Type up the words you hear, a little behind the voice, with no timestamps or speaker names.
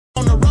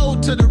On the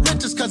road to the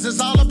riches, cause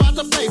it's all about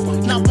the paper.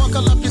 Now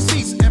buckle up your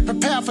seats and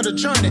prepare for the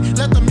journey.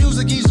 Let the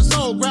music ease your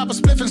soul, grab a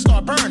spliff and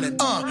start burning.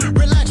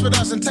 Relax with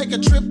us and take a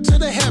trip to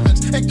the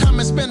heavens. And come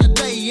and spend a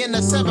day in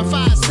the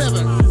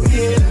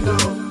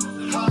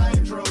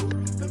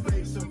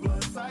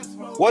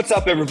 757. What's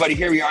up, everybody?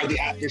 Here we are, the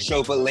After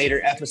Show, but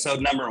later,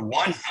 episode number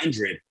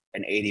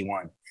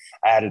 181.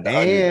 I added the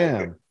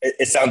 100.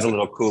 It sounds a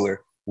little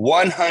cooler.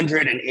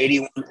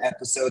 181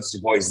 episodes. It's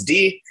your boys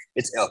D.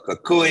 It's El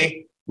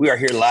Kakui. We are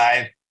here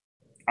live.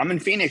 I'm in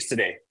Phoenix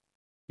today.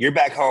 You're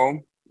back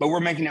home, but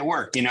we're making it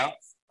work, you know?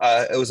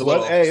 It was a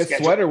little it's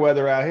sweater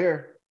weather out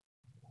here.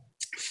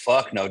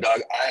 Fuck no, dog.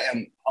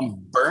 I'm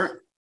burnt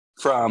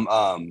from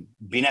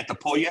being at the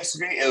pool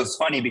yesterday. It was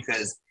funny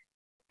because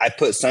I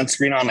put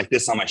sunscreen on like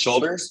this on my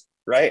shoulders,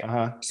 right?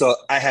 So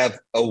I have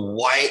a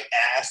white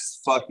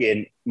ass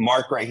fucking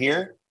mark right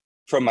here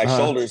from my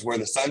shoulders where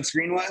the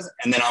sunscreen was,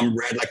 and then I'm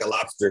red like a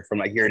lobster from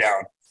like here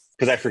down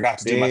because I forgot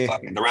to do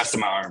the rest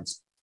of my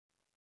arms.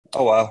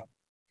 Oh well.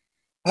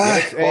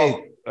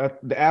 The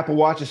Apple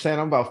Watch is saying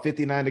I'm about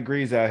 59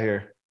 degrees out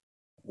here.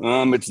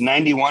 It's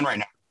 91 right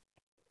now.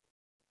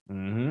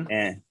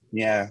 And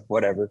yeah,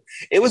 whatever.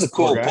 It was a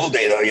cool pool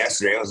day though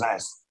yesterday. It was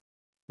nice.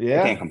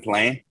 Yeah, I can't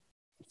complain.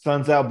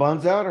 Sun's out,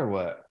 buns out, or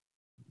what?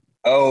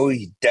 Oh,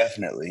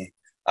 definitely.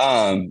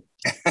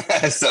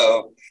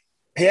 So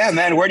yeah,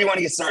 man, where do you want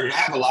to get started? I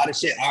have a lot of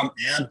shit. I'm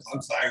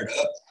fired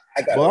up.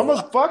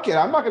 Fuck it.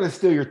 I'm not gonna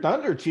steal your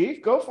thunder,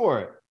 Chief. Go for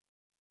it.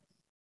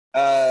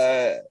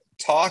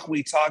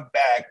 We talk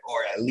back,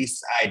 or at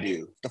least I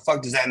do. The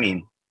fuck does that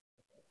mean?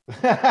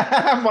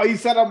 Well, you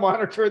said I'm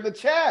monitoring the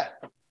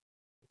chat.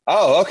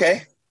 Oh,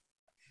 okay.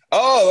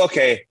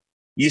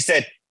 You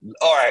said,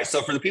 all right.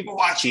 So for the people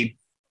watching,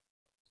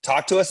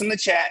 talk to us in the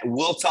chat.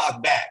 We'll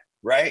talk back,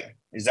 right?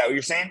 Is that what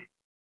you're saying?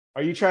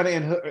 Are you trying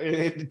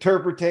to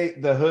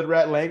interpret the hood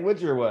rat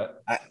language or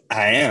what?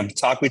 I am.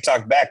 We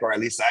talk back, or at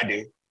least I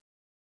do.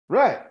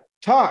 Right.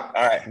 Talk.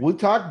 All right. We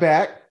talk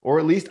back, or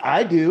at least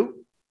I do.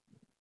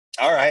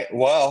 All right.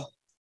 Well,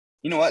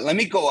 you know what? Let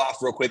me go off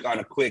real quick on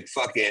a quick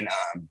fucking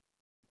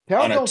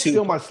don't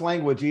steal my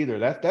language either.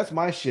 That's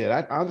my shit.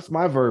 That's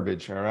my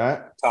verbiage. All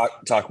right.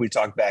 We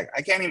talk back.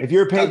 I can't even. If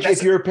you're a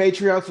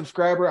Patreon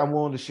subscriber, I'm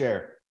willing to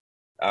share.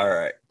 All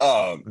right.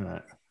 All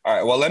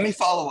right. Well, let me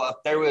follow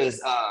up. There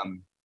was how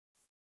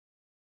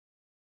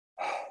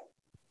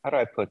do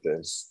I put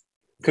this?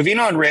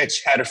 Covino and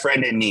Rich had a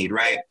friend in need,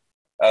 right?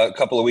 A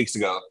couple of weeks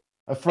ago.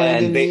 A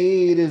friend in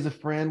need is a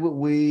friend with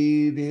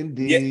weed,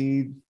 indeed.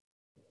 Yeah.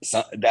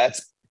 So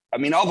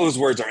all those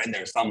words are in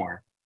there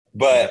somewhere.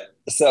 But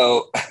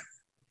so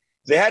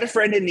they had a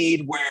friend in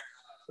need where,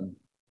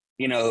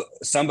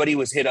 somebody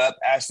was hit up,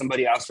 asked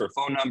somebody else for a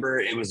phone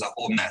number. It was a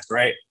whole mess,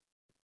 right?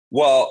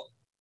 Well,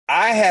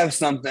 I have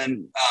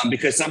something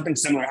because something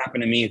similar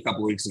happened to me a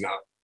couple of weeks ago.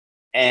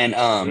 And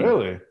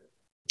really?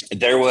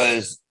 There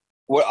was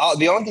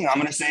the only thing I'm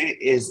going to say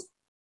is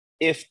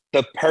if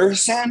the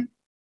person,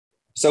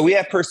 so we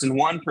have person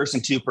 1,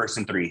 person 2,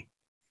 person 3.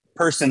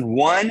 Person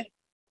 1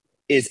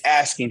 is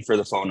asking for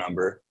the phone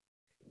number.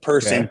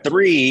 Person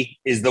 3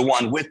 is the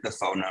one with the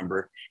phone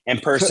number. And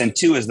person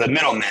 2 is the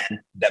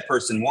middleman that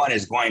person 1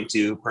 is going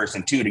to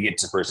person 2 to get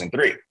to person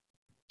 3.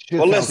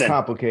 Well, listen,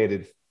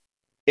 complicated.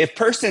 If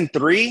person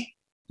 3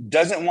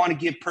 doesn't want to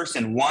give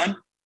person 1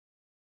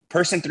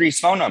 person 3's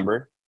phone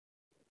number,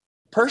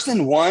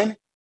 person 1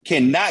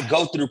 cannot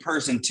go through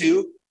person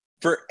 2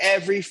 for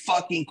every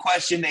fucking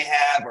question they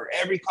have or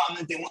every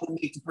comment they want to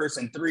make to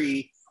person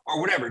 3 or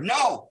whatever.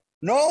 No.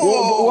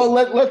 Well,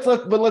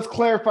 let's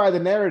clarify the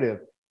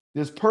narrative.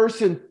 Does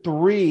person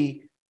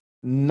 3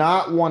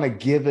 not want to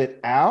give it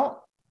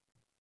out?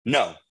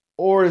 No.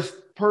 Or is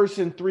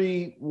person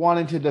 3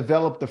 wanting to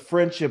develop the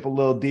friendship a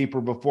little deeper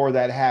before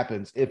that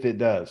happens, if it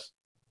does?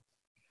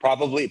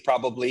 Probably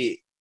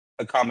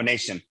a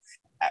combination.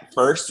 At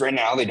first, right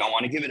now, they don't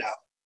want to give it out.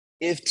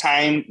 If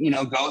time,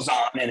 goes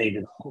on and they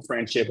develop a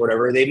friendship,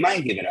 whatever, they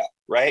might give it up,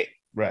 right?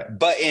 Right.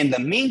 But in the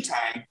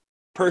meantime,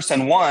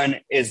 person 1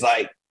 is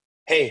like,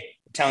 hey,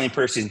 telling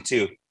person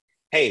 2,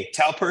 hey,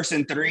 tell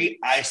person 3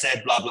 I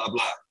said blah, blah,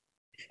 blah.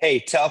 Hey,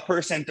 tell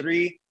person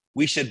 3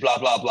 we should blah,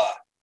 blah, blah.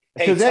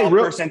 Hey, tell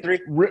person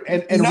 3.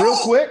 And real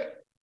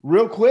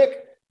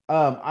quick,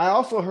 I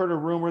also heard a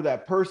rumor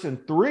that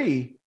person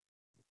 3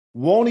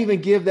 won't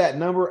even give that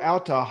number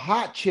out to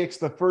hot chicks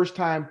the first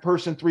time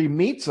person 3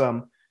 meets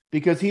them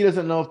because he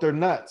doesn't know if they're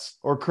nuts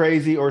or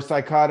crazy or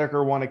psychotic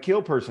or want to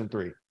kill person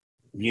 3.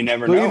 You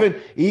never know.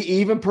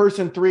 Even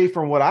person 3,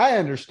 from what I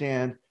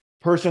understand,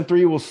 person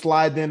 3 will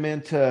slide them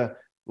into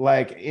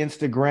like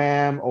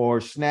Instagram or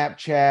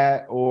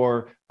Snapchat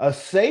or a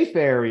safe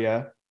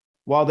area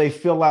while they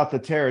fill out the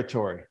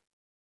territory.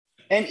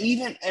 And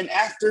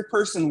after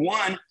person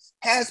 1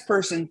 has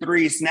person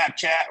 3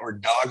 Snapchat or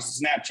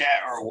dog's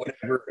Snapchat or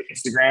whatever,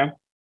 Instagram,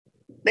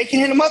 they can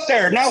hit them up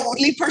there. Now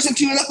leave person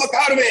 2 the fuck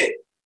out of it.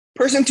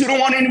 Person 2 don't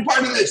want any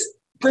part of this.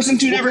 Person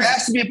 2 never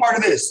asked to be a part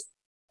of this.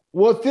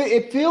 Well,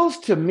 it feels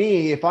to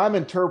me, if I'm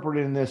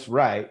interpreting this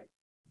right,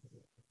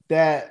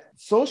 that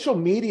social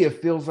media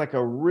feels like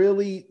a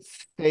really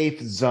safe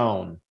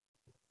zone.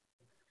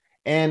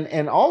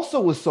 And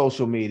also with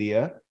social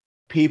media,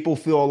 people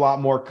feel a lot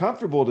more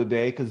comfortable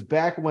today because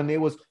back when it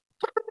was,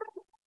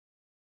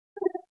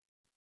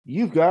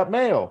 you've got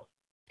mail,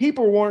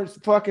 people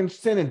weren't fucking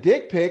sending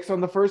dick pics on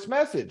the first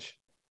message.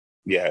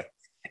 Yeah.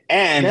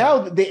 And now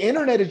the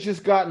internet has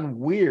just gotten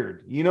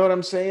weird. You know what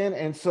I'm saying?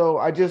 And so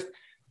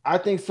I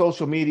think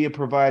social media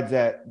provides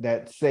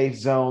that safe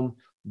zone,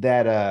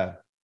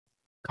 that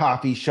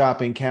coffee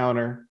shop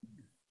encounter,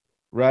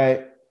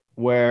 right?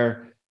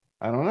 Where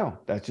I don't know.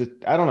 That's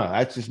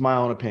just my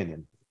own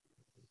opinion.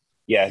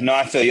 Yeah, no,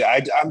 I feel you.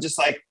 I'm just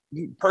like,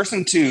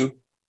 person 2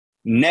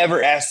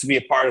 never asked to be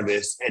a part of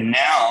this. And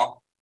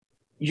now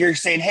you're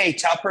saying, hey,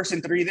 tell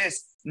person 3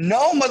 this.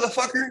 No,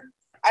 motherfucker.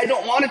 I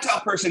don't want to tell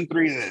person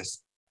 3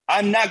 this.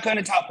 I'm not going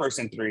to tell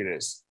person 3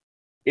 this.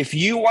 If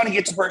you want to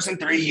get to person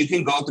 3, you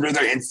can go through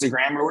their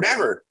Instagram or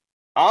whatever.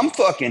 I'm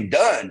fucking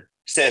done,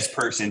 says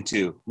person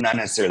 2, not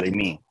necessarily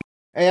me.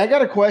 Hey, I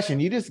got a question.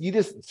 You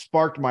just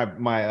sparked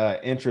my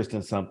interest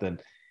in something.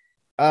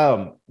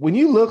 When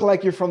you look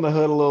like you're from the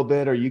hood a little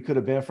bit, or you could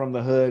have been from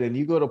the hood, and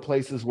you go to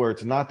places where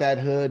it's not that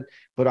hood,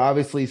 but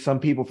obviously some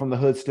people from the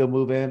hood still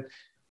move in,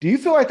 do you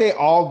feel like they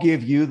all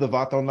give you the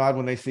vato nod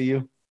when they see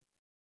you?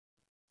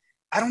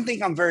 I don't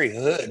think I'm very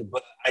hood,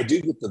 but I do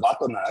get the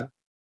vato nod.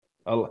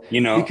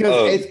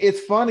 Because it's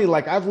funny.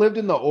 Like I've lived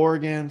in the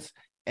Oregons,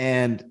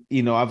 and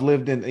I've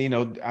lived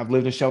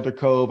in Shelter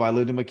Cove, I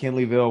lived in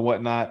McKinleyville, and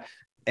whatnot,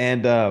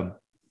 and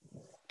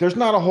there's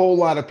not a whole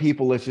lot of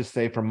people, let's just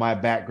say, from my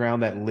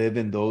background that live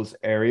in those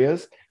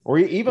areas, or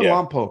even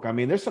Lompoc. I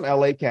mean, there's some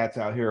LA cats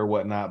out here or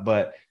whatnot,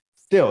 but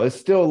it's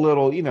still a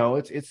little,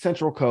 it's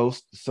Central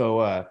Coast,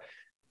 so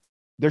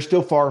they're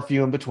still far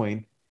few in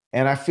between.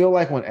 And I feel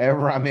like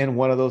whenever I'm in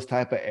one of those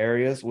type of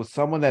areas with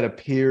someone that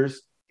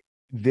appears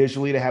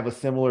visually to have a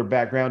similar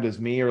background as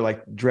me, or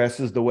like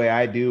dresses the way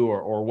I do,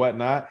 or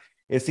whatnot,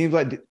 it seems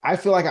like I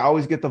feel like I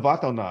always get the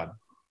vato nod.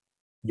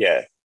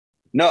 Yeah,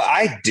 no,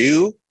 I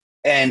do.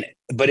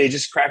 But it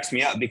just cracks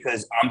me up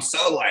because I'm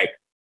so like,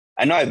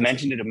 I know I've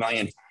mentioned it a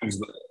million times,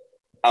 but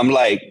I'm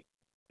like,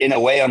 in a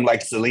way, I'm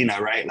like Selena,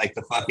 right? Like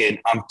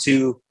I'm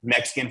too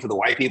Mexican for the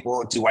white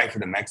people, too white for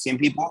the Mexican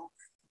people.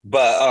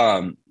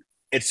 But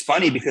it's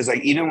funny because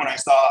like, even when I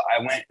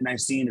went and I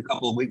seen a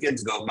couple of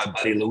weekends ago, my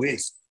buddy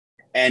Luis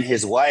and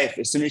his wife,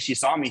 as soon as she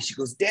saw me, she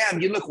goes,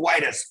 damn, you look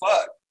white as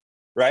fuck.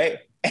 Right.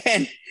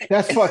 And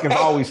that's fucking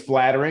always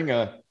flattering.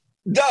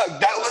 Doug,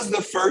 that was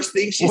the first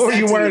thing she said. Were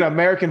you wearing an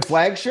American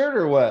flag shirt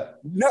or what?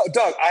 No,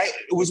 Doug, I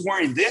was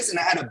wearing this and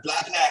I had a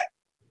black hat.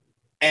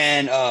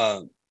 And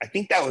I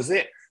think that was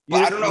it.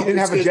 But I don't know. You didn't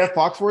have a Jeff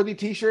Foxworthy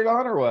t-shirt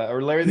on or what?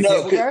 Or Larry the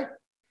Cable Guy?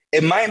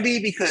 It might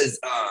be because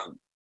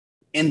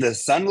in the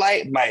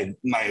sunlight,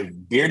 my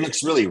beard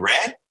looks really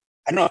red.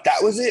 I don't know if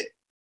that was it.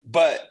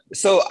 But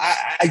so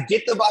I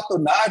get the vato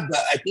nod,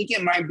 but I think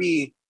it might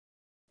be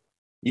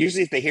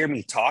usually if they hear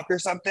me talk or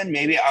something,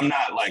 maybe I'm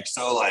not like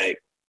so like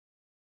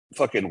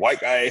fucking white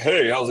guy,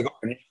 hey, how's it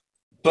going?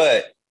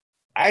 But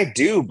I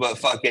do, but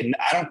fucking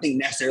I don't think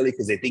necessarily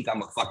because they think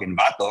I'm a fucking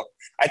vato.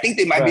 I think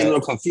they might be a little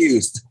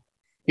confused.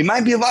 He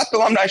might be a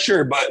vato, I'm not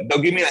sure, but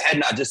they'll give me the head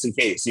nod just in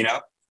case, They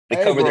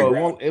cover their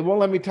ground. It won't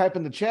let me type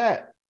in the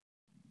chat.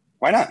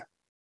 Why not?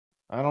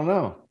 I don't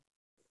know.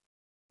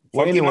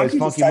 Well, anyways,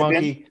 Funky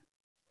Monkey.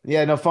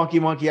 Yeah, no, Funky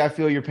Monkey, I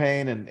feel your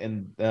pain.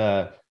 And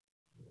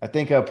I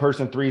think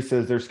person 3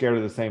 says they're scared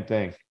of the same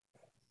thing.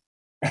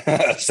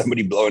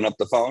 Somebody blowing up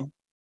the phone?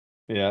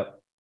 Yeah.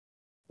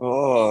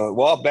 Oh,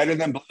 well, better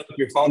than blowing up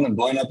your phone than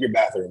blowing up your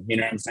bathroom. You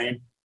know what I'm saying?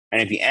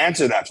 And if you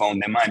answer that phone,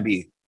 they might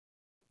be.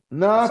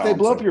 No, if they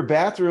blow up your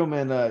bathroom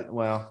and,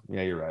 well,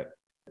 yeah, you're right.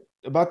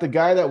 About the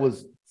guy that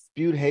was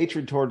spewed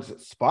hatred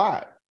towards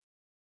Spot.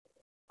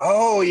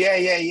 Oh,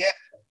 yeah.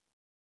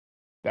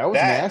 That was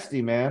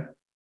nasty, man.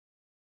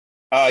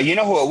 You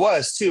know who it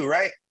was too,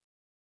 right?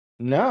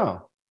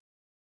 No.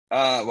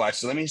 Watch.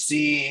 So let me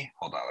see.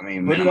 Hold on. Let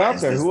me put it out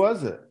there. Who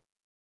was it?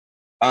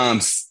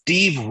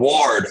 Steve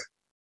Ward.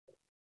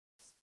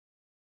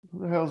 Who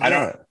the hell's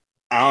that?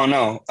 I don't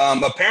know.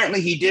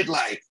 Apparently he did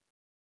like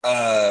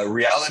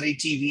reality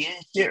TV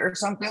and shit or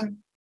something.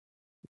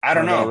 I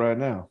don't know. Right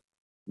now.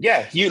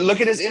 Yeah, you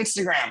look at his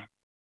Instagram.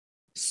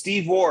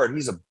 Steve Ward,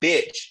 he's a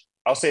bitch.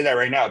 I'll say that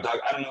right now, dog.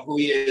 I don't know who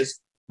he is,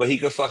 but he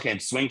could fucking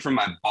swing from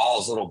my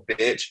balls, little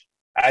bitch.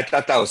 I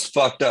thought that was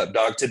fucked up,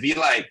 dog. To be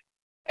like,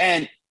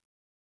 and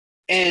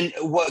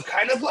what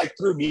kind of like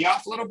threw me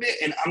off a little bit,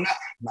 and I'm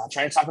not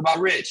trying to talk about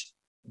Rich,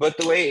 but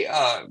the way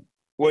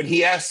when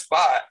he asked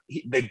Spot,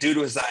 the dude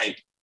was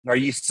like, "Are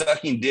you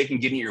sucking dick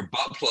and getting your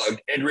butt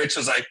plugged?" And Rich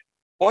was like,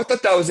 "Oh, I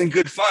thought that was in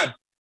good fun."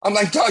 I'm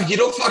like, dog, you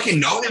don't fucking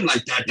know him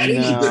like that. That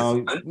ain't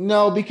good fun.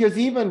 No, because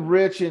even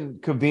Rich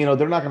and Covino,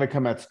 they're not going to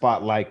come at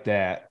Spot like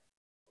that.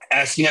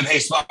 Asking him, hey,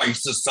 Spot, are you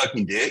still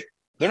sucking dick?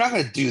 They're not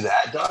going to do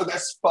that, dog.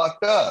 That's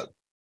fucked up.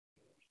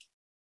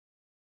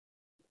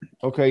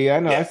 Okay, yeah, I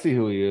know. Yeah. I see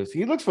who he is.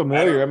 He looks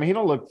familiar. I mean, he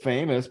don't look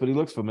famous, but he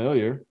looks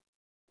familiar.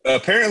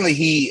 Apparently,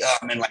 he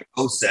in like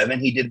 2007,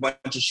 he did a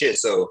bunch of shit.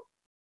 So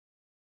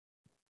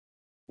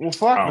Well,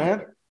 fuck,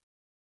 man.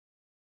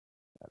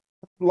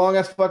 Long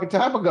ass fucking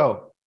time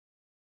ago.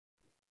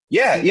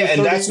 Yeah,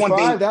 and that's one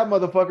thing. That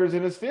motherfucker's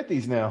in his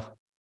 50s now.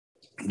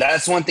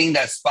 That's one thing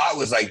that Spot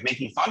was like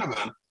making fun of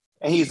him.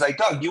 And he's like,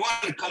 Doug, you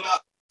want to come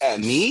up at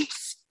me?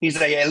 He's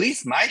like, at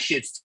least my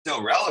shit's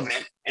still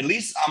relevant. At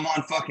least I'm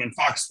on fucking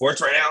Fox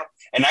Sports right now.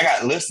 And I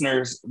got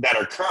listeners that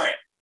are current,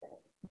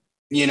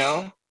 you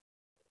know?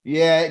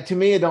 Yeah, to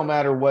me, it don't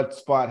matter what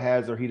Spot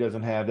has or he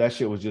doesn't have. That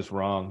shit was just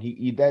wrong.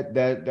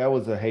 That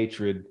was a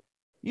hatred.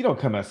 You don't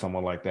come at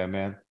someone like that,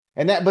 man.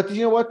 But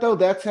you know what, though?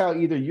 That's how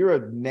either you're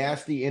a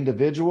nasty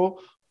individual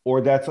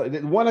or that's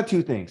one of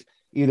two things.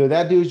 Either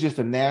that dude's just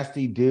a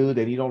nasty dude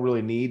and you don't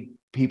really need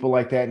people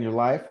like that in your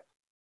life,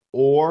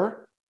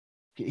 or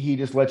he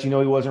just lets you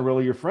know he wasn't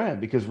really your friend,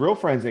 because real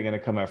friends ain't going to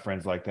come at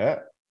friends like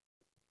that.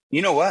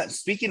 You know what?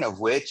 Speaking of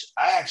which,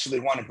 I actually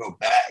want to go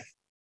back.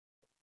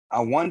 I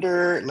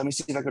wonder, let me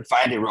see if I could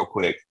find it real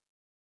quick.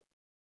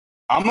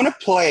 I'm going to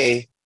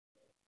play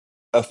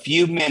a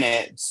few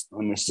minutes.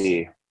 Let me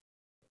see.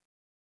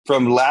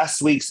 From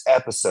last week's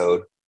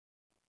episode.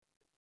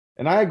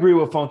 And I agree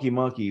with Funky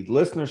Monkey.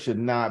 Listeners should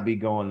not be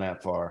going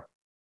that far.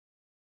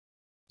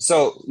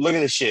 So look at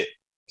this shit.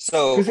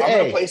 So I'm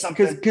going to play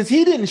something. Because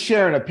he didn't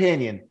share an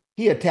opinion.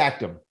 He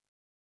attacked him.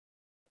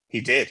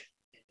 He did.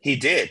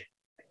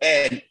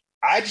 And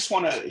I just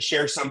want to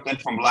share something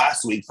from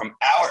last week, from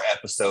our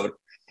episode.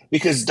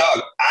 Because,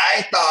 Doug,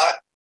 I thought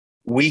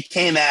we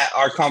came at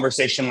our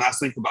conversation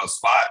last week about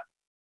Spot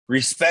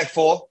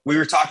respectful. We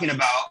were talking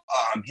about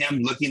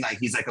him looking like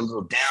he's like a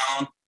little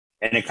down,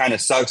 and it kind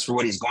of sucks for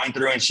what he's going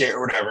through and shit or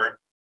whatever.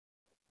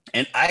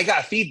 And I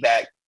got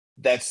feedback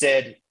that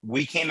said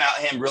we came at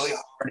him really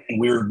hard and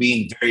we were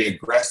being very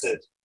aggressive.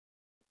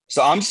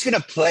 So I'm just going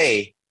to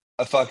play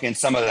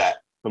some of that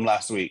from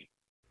last week.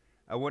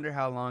 I wonder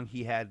how long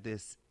he had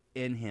this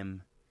in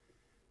him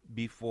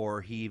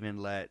before he even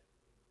let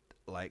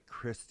like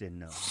Kristen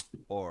know,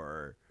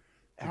 or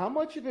how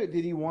much of it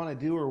did he want to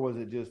do, or was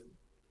it just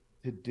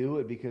to do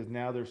it because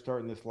now they're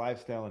starting this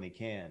lifestyle and he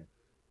can?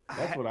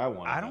 That's what I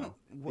want. I don't know.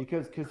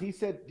 Because he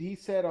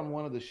said on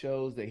one of the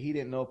shows that he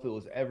didn't know if it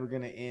was ever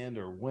going to end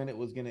or when it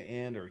was going to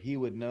end, or he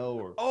would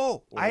know.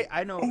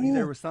 I know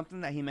there was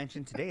something that he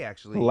mentioned today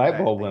actually. The light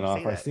bulb went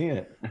off. I seen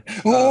it.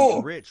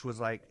 Rich was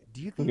like,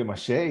 "Do you think look at my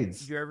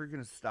shades? You're ever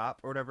going to stop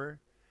or whatever?"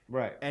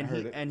 Right.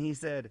 And he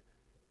said,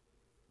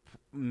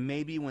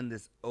 maybe when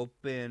this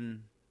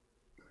open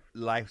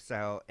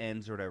lifestyle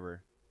ends or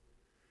whatever.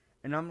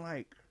 And I'm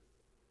like,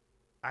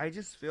 I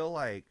just feel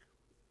like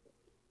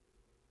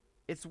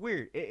it's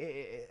weird.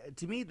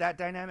 To me, that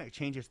dynamic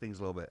changes things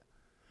a little bit,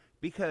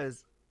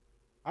 because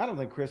I don't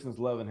think Kristen's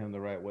loving him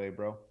the right way,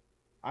 bro.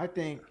 I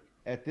think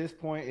at this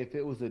point, if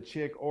it was a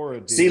chick or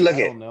a dude, I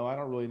don't know. I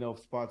don't really know if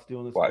Spot's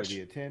doing this for the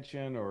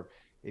attention, or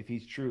if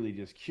he's truly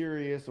just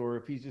curious, or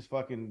if he's just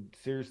fucking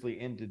seriously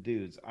into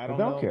dudes. I don't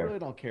know. I really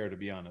don't care, to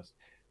be honest.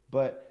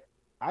 But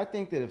I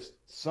think that if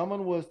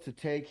someone was to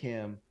take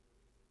him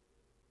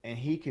and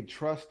he could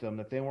trust them,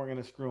 that they weren't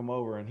going to screw him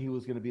over and he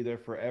was going to be their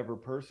forever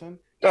person.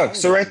 Doug,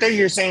 so right there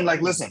you're saying,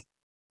 like, listen,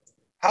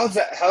 how is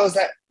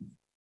that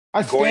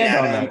I stand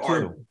on that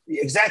too.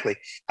 Exactly.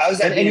 How is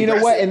that? And you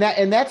know what?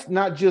 And that's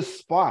not just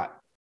Spot.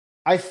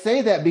 I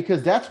say that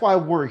because that's why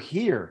we're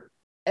here.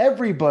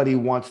 Everybody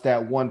wants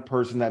that one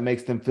person that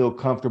makes them feel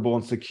comfortable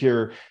and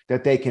secure,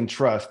 that they can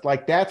trust.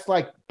 Like, that's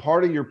like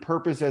part of your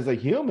purpose as a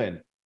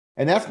human.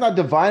 And that's not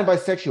defined by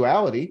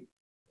sexuality.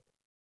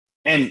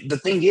 And the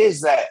thing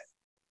is that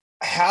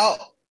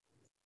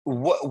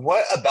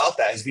what about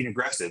that is being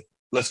aggressive?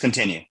 Let's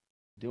continue.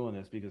 Doing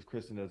this because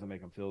Kristen doesn't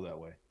make him feel that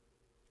way.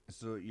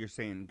 So you're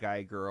saying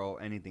guy, girl,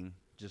 anything,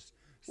 just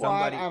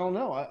somebody? Well, I don't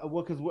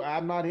know. Because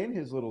I'm not in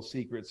his little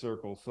secret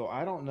circle, so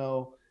I don't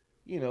know.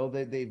 You know,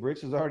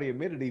 Rich has already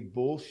admitted he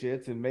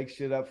bullshits and makes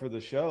shit up for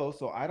the show.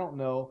 So I don't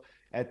know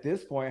at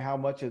this point how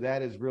much of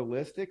that is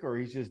realistic, or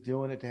he's just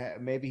doing it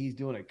maybe he's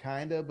doing it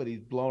kind of, but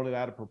he's blown it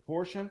out of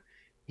proportion.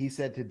 He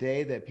said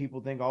today that people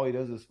think all he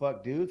does is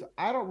fuck dudes.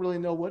 I don't really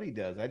know what he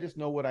does. I just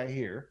know what I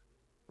hear,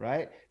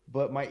 right?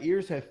 But my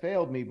ears have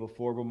failed me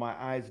before, but my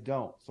eyes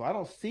don't. So I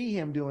don't see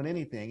him doing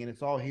anything, and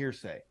it's all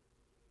hearsay.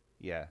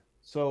 Yeah.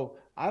 So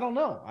I don't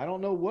know. I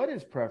don't know what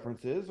his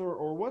preference is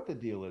or what the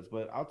deal is,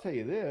 but I'll tell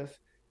you this.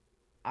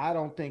 I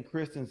don't think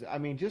Kristen's, I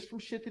mean, just from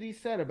shit that he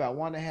said about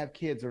wanting to have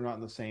kids, they're not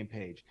on the same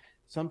page.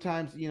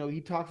 Sometimes, you know, he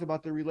talks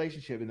about their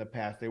relationship in the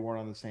past, they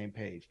weren't on the same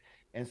page.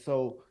 And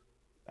so,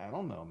 I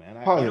don't know, man.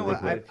 You know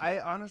what?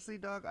 I honestly,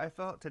 Doug, I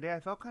felt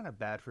kind of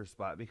bad for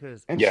Spot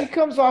because she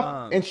comes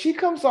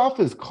off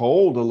as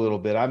cold a little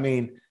bit. I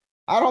mean,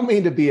 I don't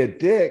mean to be a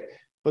dick,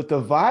 but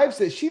the vibes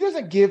that she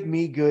doesn't give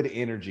me good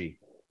energy.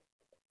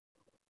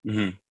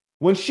 Mm-hmm.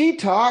 When she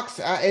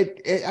talks, I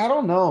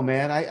don't know,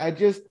 man. I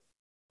just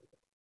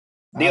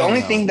the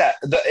only thing that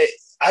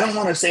I don't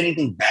want to say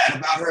anything bad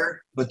about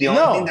her, but the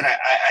only thing that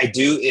I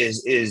do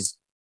is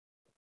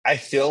I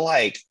feel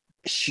like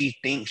she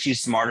thinks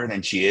she's smarter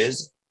than she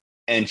is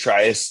and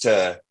tries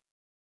to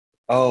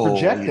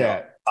project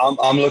that.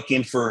 I'm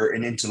looking for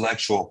an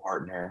intellectual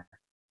partner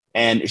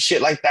and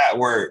shit like that,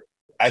 where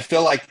I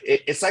feel like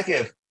it's like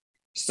if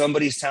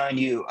somebody's telling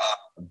you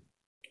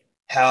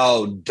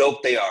how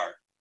dope they are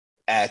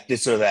at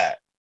this or that.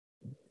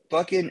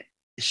 Fucking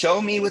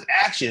show me with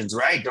actions,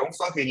 right? Don't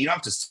fucking, you don't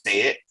have to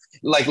say it.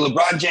 Like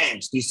LeBron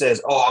James, he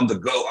says, "Oh, I'm the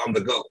GOAT, I'm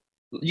the GOAT."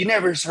 You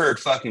never heard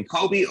fucking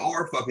Kobe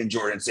or fucking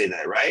Jordan say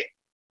that, right?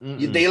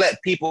 They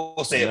let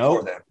people say it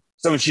for them.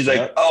 So she's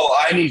like, "Oh,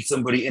 I need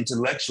somebody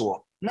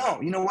intellectual."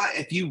 No, you know what?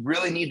 If you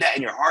really need that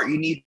in your heart, you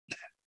need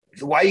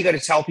that. Why you got to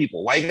tell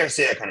people? Why you got to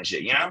say that kind of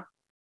shit, you know?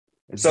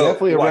 It's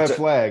definitely a red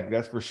flag,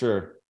 that's for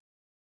sure.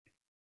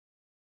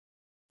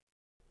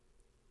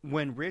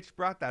 When Rich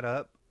brought that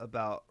up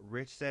about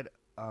Rich said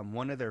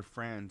one of their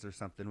friends or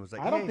something was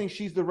like, I don't think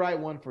she's the right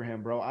one for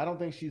him, bro. I don't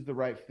think she's the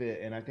right fit.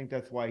 And I think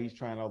that's why he's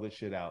trying all this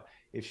shit out.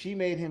 If she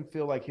made him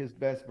feel like his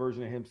best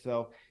version of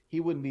himself,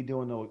 he wouldn't be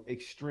doing no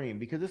extreme,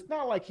 because it's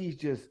not like he's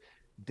just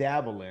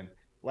dabbling.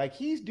 Like,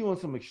 he's doing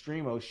some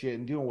extremo shit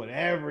and doing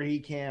whatever he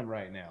can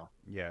right now.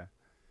 Yeah.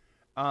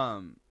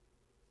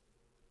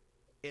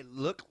 It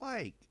looked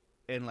like,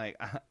 and like,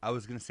 I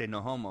was going to say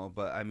no homo,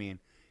 but I mean,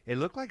 it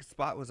looked like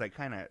Spot was like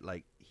kind of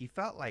like, he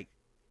felt like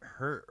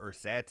hurt or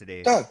sad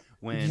today. Doug,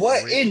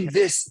 what in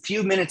this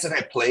few minutes that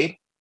I played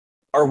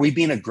are we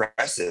being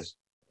aggressive?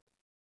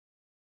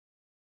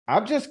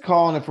 I'm just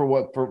calling it for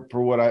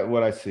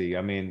what I see.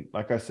 I mean,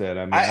 like I said,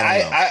 I mean,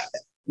 I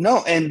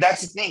no, and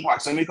that's the thing,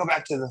 Wax. Let me go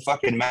back to the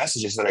fucking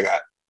messages that I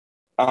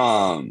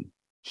got.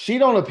 She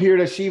don't appear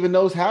that she even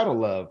knows how to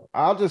love.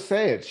 I'll just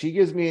say it. She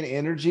gives me an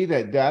energy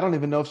that I don't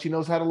even know if she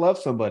knows how to love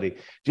somebody,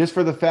 just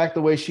for the fact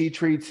the way she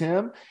treats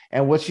him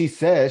and what she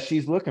says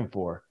she's looking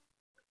for.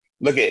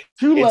 Look at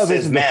true love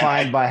isn't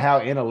defined by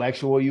how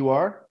intellectual you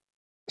are.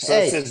 So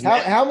hey,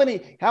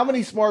 how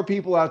many smart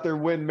people out there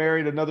went and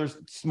married another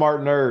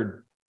smart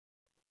nerd?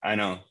 I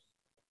know.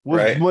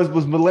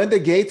 Was Melinda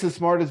Gates as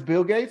smart as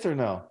Bill Gates or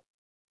no?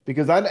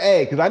 Because I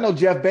know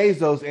Jeff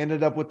Bezos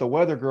ended up with the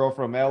weather girl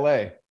from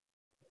LA.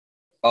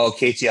 Oh,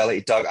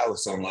 KTLA, Doug, I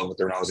was so in love with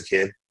her when I was a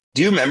kid.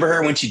 Do you remember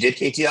her when she did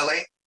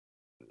KTLA?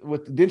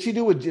 Didn't she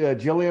do with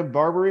Jillian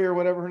Barbary or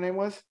whatever her name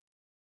was?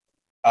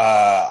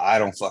 I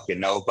don't fucking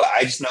know, but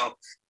I just know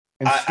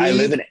I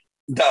live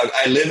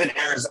in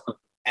Arizona,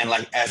 and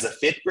like as a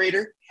fifth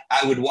grader,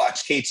 I would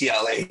watch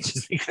KTLA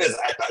just because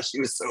I thought she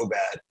was so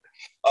bad.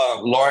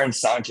 Lauren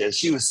Sanchez,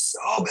 she was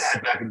so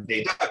bad back in the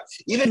day. Doug,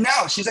 even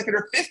now, she's like in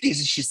her 50s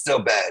and she's still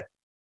bad.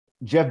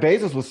 Jeff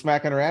Bezos was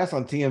smacking her ass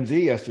on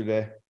TMZ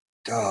yesterday.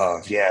 Oh,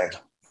 yeah.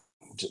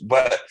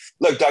 But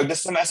look, Doug, this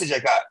is the message I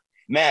got.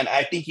 Man,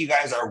 I think you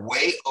guys are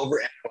way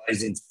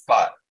overanalyzing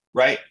Spot,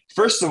 right?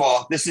 First of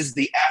all, this is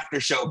the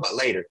after show, but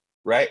later,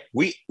 right?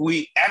 We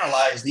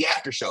analyze the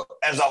after show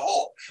as a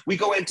whole. We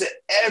go into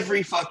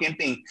every fucking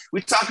thing.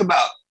 We talk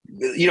about,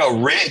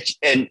 Rich,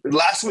 and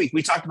last week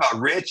we talked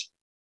about Rich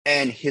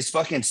and his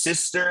fucking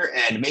sister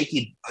and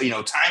making,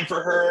 time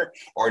for her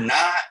or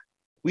not.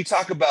 We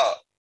talk about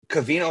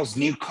Covino's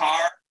new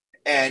car.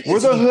 And we're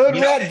the hood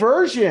rat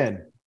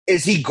version.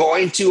 Is he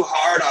going too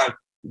hard on,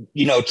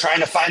 trying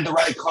to find the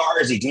right car?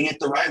 Is he doing it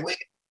the right way?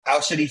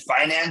 How should he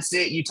finance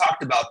it? You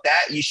talked about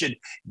that. You should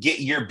get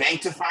your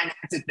bank to finance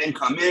it, then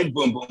come in,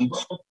 boom, boom,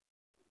 boom.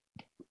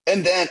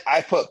 And then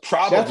I put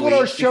probably. That's what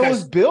our show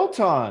is built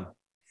on.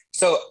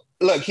 So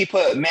look, he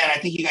put, man, I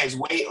think you guys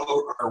way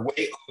over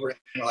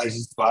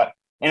analyzing Spot.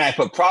 And I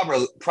put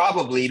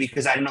probably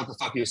because I didn't know what the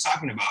fuck he was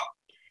talking about.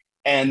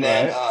 And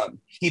then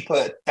he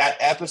put that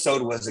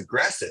episode was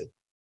aggressive.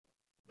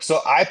 So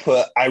I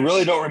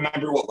really don't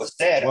remember what was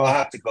said. Well, I'll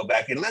have to go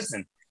back and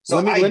listen. So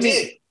let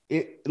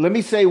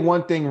me say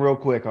one thing real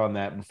quick on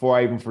that before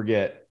I even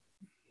forget.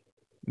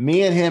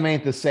 Me and him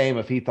ain't the same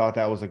if he thought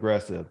that was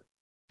aggressive.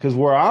 Because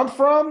where I'm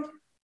from,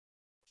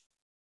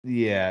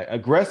 yeah,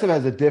 aggressive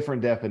has a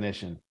different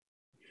definition.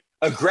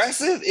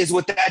 Aggressive is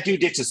what that dude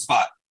did to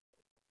Spot.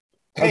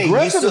 Hey,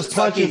 aggressive is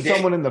punching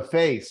someone in the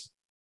face.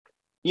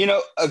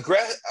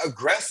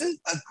 Aggressive,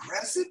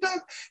 Doug,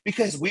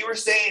 because we were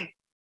saying,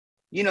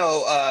 we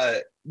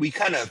had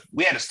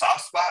a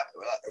soft spot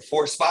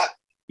for Spot.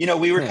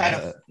 We were kind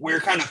of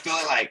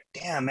feeling like,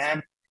 damn,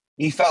 man.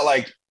 He felt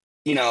like,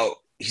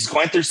 he's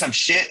going through some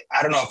shit.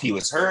 I don't know if he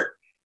was hurt.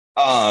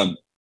 I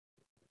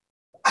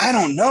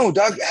don't know,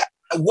 Doug.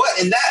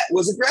 What in that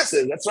was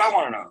aggressive? That's what I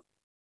want to know.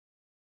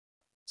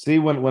 See,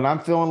 when I'm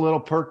feeling a little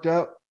perked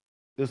up,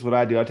 this is what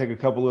I do. I take a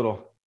couple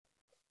little.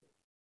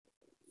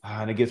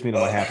 And it gets me to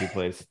my happy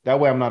place. That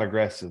way I'm not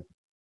aggressive.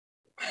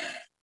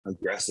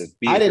 Aggressive.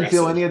 I didn't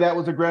feel any of that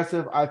was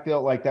aggressive. I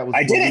felt like that was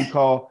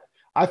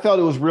I felt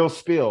it was real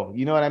spill.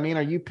 You know what I mean?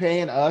 Are you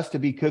paying us to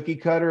be cookie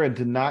cutter and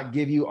to not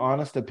give you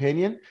honest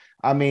opinion?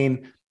 I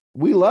mean,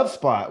 we love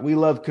Spot. We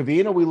love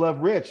Covino. We love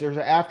Rich. There's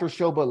an after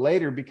show, but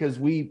later, because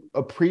we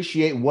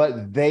appreciate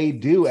what they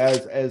do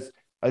as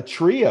a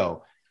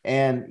trio.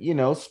 And,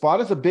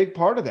 Spot is a big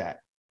part of that.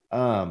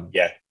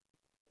 Yeah.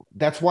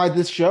 That's why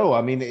this show,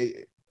 I mean,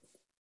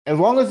 as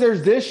long as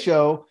there's this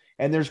show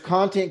and there's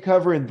content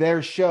covering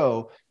their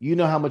show, you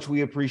know how much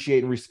we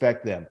appreciate and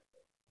respect them.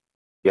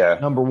 Yeah.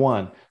 Number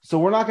one. So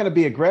we're not going to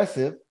be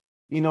aggressive.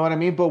 You know what I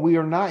mean? But we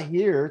are not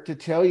here to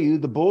tell you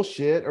the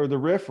bullshit or the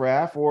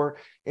riffraff and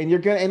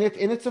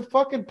it's a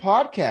fucking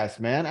podcast,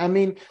 man. I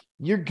mean,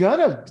 you're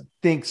gonna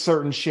think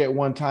certain shit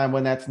one time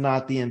when that's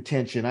not the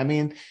intention. I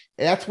mean,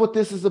 that's what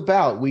this is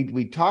about.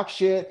 We talk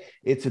shit.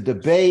 It's a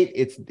debate.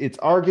 It's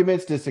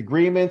arguments,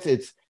 disagreements.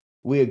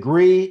 We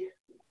agree.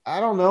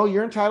 I don't know.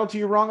 You're entitled to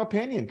your wrong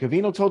opinion.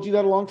 Covino told you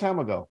that a long time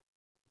ago.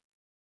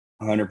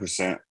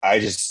 100%. I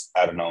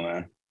don't know,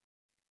 man.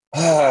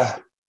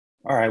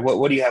 All right.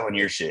 What do you have on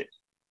your shit?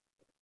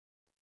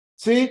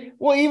 See,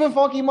 well, even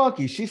Funky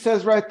Monkey, she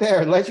says right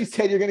there, unless you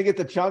said you're going to get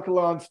the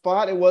Chocola on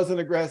spot, it wasn't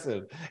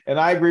aggressive. And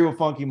I agree with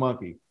Funky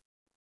Monkey.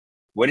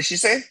 What did she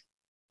say?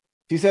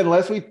 She said,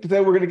 unless we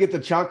said we're going to get the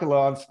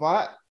Chocola on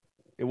spot,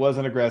 it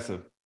wasn't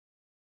aggressive.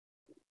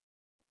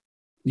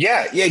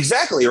 Yeah,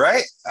 exactly,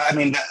 right? I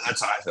mean,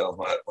 that's how I feel,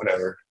 but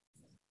whatever.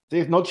 See,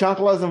 if no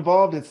Chocola is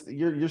involved,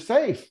 you're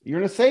safe. You're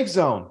in a safe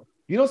zone.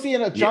 You don't see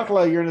a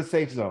Chocola, you're in a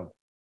safe zone.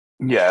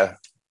 Yeah.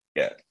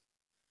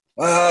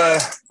 All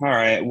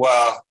right,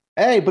 well.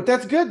 Hey, but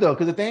that's good, though,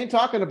 because if they ain't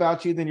talking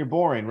about you, then you're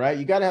boring, right?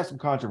 You got to have some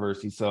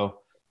controversy. So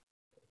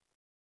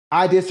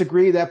I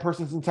disagree. That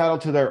person's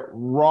entitled to their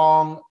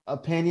wrong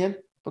opinion,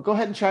 but go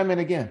ahead and chime in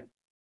again.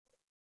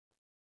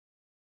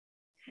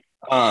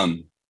 All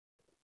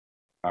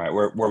right,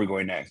 where are we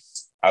going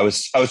next? I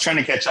was trying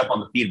to catch up on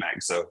the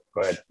feedback, so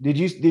go ahead. Did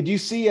you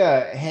see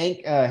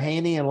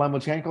Haney and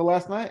Lomachenko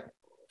last night?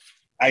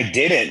 I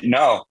didn't.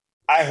 No,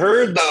 I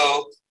heard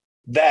though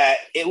that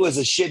it was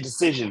a shit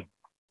decision.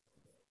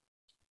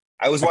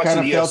 I was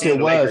watching the UFC and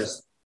the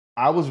Lakers.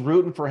 I was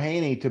rooting for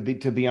Haney to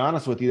be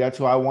honest with you. That's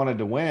who I wanted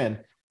to win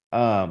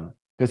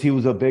because he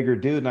was a bigger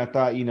dude, and I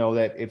thought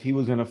that if he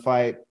was going to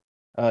fight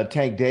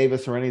Tank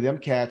Davis or any of them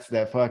cats,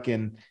 that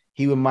fucking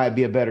he might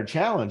be a better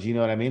challenge. You know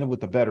what I mean?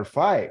 With a better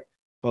fight.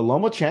 But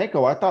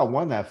Lomachenko, I thought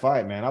won that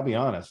fight, man. I'll be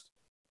honest.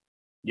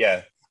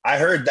 Yeah, I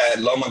heard that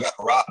Loma got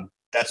robbed.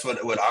 That's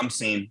what I'm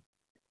seeing.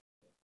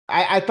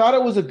 I thought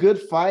it was a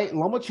good fight.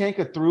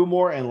 Lomachenko threw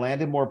more and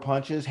landed more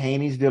punches.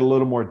 Haney's did a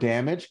little more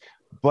damage.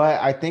 But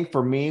I think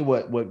for me,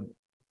 what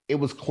it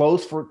was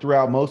close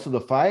throughout most of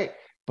the fight.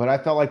 But I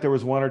felt like there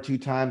was one or two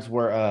times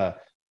where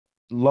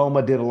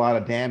Loma did a lot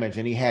of damage,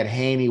 and he had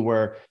Haney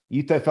where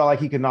you felt like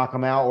he could knock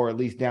him out or at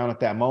least down at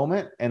that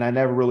moment. And I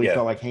never really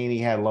felt like Haney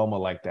had Loma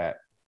like that.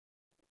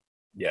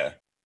 Yeah.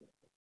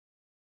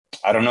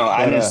 I don't know.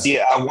 I didn't see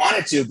it. I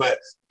wanted to, but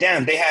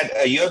damn, they had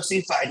a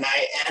UFC fight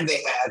night and they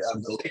had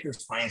the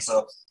Lakers playing.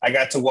 So I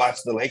got to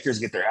watch the Lakers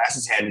get their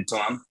asses handed to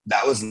them.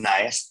 That was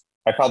nice.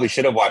 I probably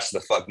should have watched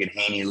the fucking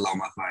Haney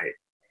Loma fight.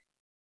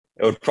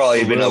 It would probably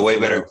have been a way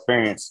better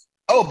experience.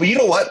 Oh, but you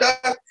know what,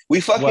 Doug? We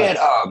fucking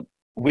I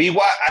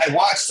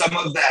watched some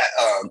of that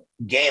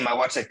game. I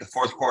watched like the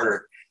fourth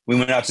quarter. We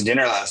went out to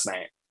dinner last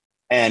night,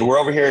 and we're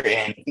over here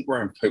in, I think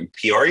we're in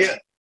Peoria,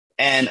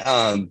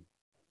 and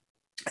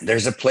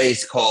there's a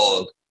place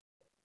called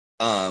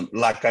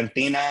La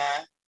Cantina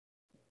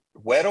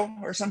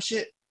Güero or some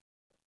shit.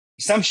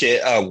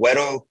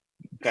 Güero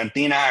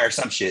Cantina or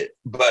some shit.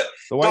 But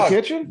the White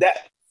Kitchen?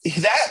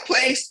 That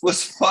place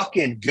was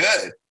fucking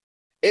good.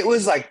 It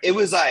was like, and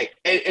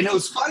it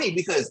was funny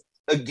because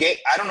I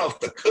don't know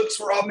if the cooks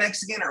were all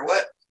Mexican or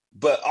what,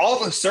 but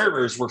all the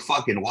servers were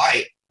fucking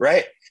white,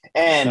 right?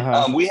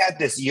 And we had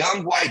this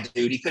young white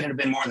dude. He couldn't have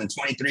been more than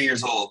 23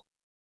 years old.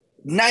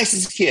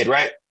 Nicest kid,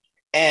 right?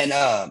 And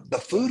the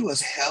food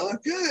was hella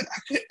good.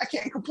 I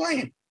can't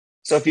complain.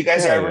 So if you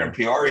guys are ever in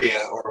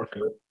Peoria or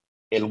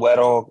El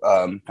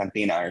Güero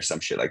Cantina or some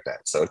shit like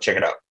that, so check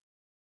it out.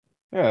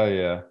 Hell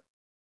yeah.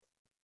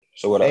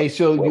 So what? Hey,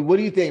 what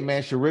do you think,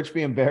 man? Should Rich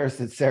be embarrassed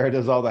that Sarah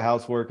does all the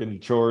housework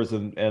and chores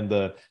and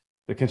the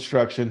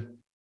construction?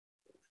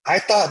 I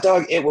thought,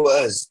 dog, it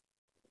was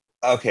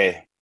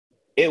okay.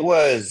 It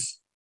was.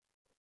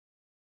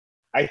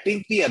 I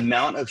think the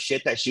amount of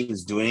shit that she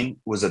was doing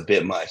was a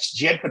bit much.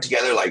 She had put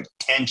together like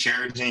 10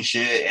 chairs and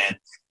shit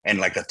and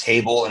like a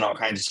table and all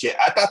kinds of shit.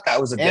 I thought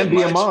that was a bit much. And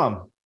be a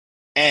mom.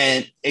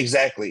 And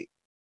exactly.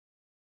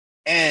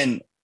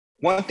 And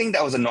one thing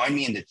that was annoying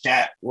me in the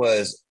chat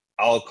was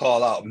I'll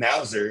call out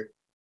Mauser.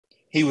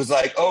 He was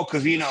like, oh,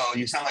 Covino,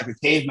 you sound like a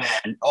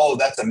caveman. Oh,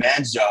 that's a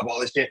man's job,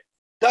 all this shit.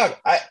 Doug,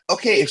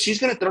 if she's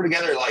going to throw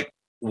together like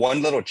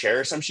one little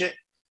chair or some shit,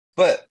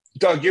 but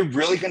Doug, you're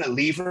really going to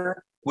leave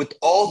her with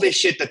all this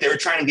shit that they were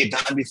trying to get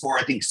done before,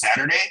 I think,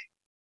 Saturday.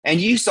 And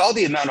you saw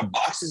the amount of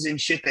boxes and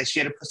shit that she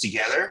had to put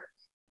together.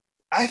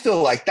 I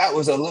feel like that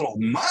was a little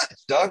much,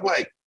 Doug.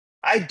 Like,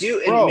 I do.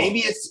 And bro, maybe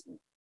it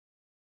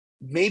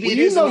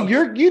is.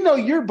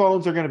 Your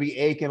bones are going to be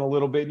aching a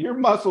little bit. And your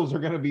muscles are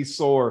going to be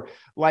sore.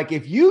 Like,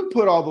 if you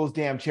put all those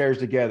damn chairs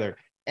together,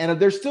 and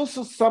there's still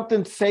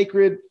something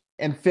sacred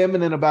and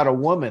feminine about a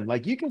woman.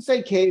 Like, you can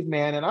say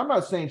caveman, and I'm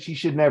not saying she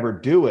should never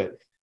do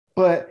it,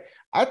 but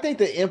I think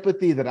the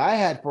empathy that I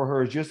had for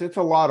her is just, it's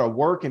a lot of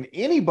work, and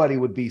anybody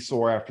would be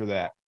sore after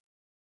that.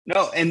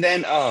 No, and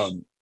then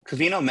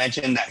Covino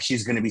mentioned that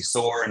she's going to be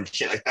sore and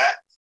shit like that.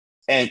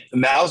 And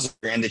Mauser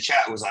in the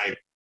chat was like,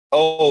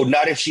 oh,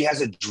 not if she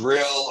has a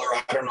drill or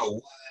I don't know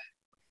what.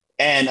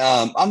 And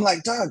I'm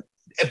like, Doug,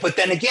 But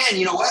then again,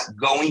 you know what?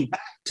 Going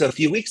back to a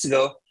few weeks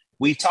ago,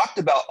 we talked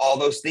about all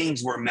those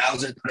things where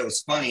Mauser thought it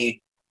was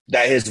funny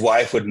that his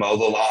wife would mow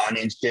the lawn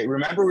and shit.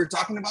 Remember we were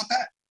talking about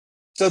that?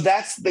 So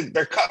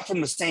they're cut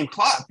from the same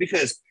cloth,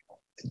 because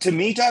to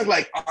me, dog,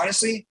 like,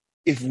 honestly,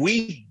 if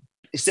we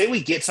say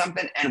we get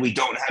something and we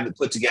don't have it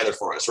put together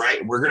for us,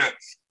 right?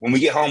 When we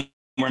get home,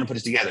 we're going to put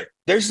it together.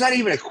 There's not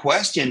even a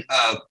question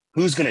of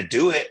who's going to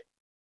do it.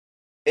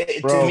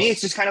 To me,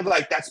 it's just kind of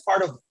like, that's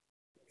part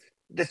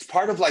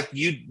of like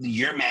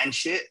your man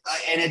shit.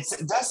 And it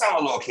does sound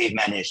a little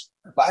caveman-ish,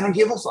 but I don't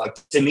give a fuck.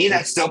 To me,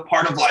 that's still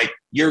part of like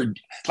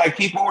like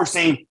people were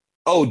saying,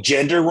 oh,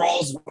 gender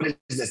roles. What is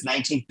this,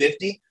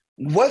 1950?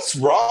 What's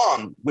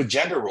wrong with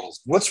gender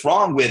roles? What's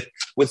wrong with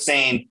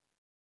saying,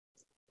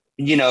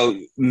 you know,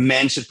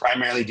 men should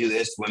primarily do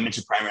this, women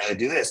should primarily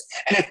do this?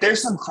 And if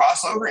there's some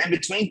crossover in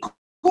between,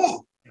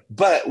 cool.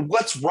 But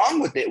what's wrong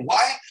with it?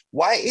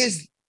 Why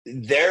is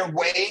their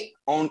way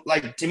on?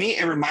 Like, to me,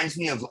 it reminds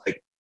me of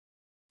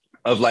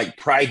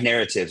pride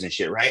narratives and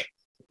shit, right?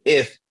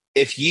 If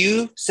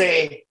you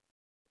say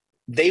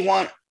they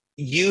want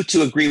you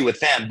to agree with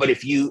them, but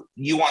if you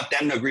want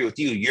them to agree with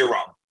you, you're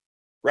wrong,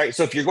 right?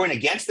 So if you're going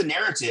against the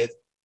narrative,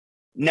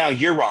 now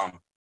you're wrong.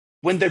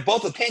 When they're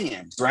both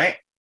opinions, right?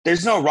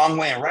 There's no wrong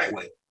way and right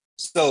way.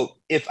 So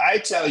if I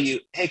tell you,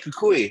 hey,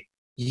 Kukui,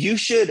 you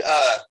should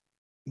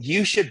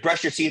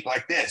brush your teeth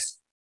like this,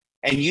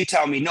 and you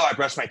tell me, no, I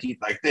brush my teeth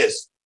like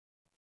this.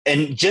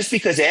 And just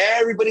because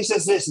everybody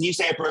says this and you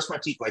say I brush my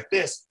teeth like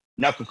this,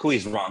 now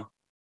Kukui's wrong.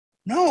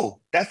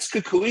 No, that's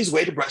Kukui's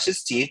way to brush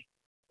his teeth.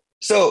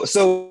 So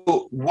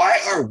why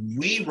are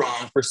we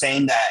wrong for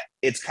saying that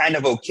it's kind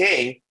of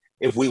okay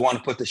if we want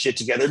to put the shit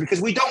together?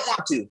 Because we don't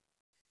want to.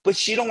 But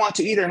she don't want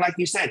to either. And like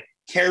you said,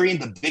 carrying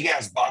the big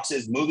ass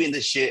boxes, moving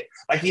the shit.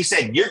 Like you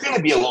said, you're going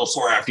to be a little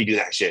sore after you do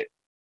that shit.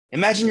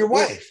 Imagine your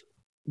wife.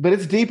 But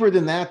it's deeper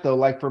than that, though.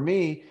 Like, for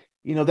me,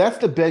 you know, that's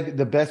the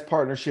best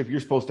partnership you're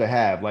supposed to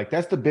have. Like,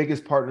 that's the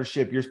biggest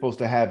partnership you're supposed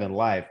to have in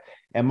life.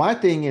 And my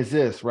thing is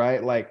this,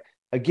 right? Like,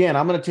 again,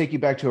 I'm going to take you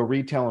back to a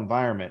retail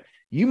environment.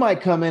 You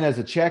might come in as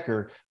a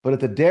checker, but if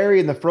the dairy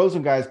and the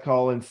frozen guys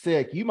call in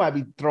sick, you might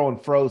be throwing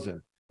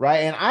frozen, right?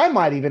 And I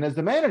might even, as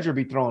the manager,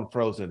 be throwing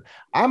frozen.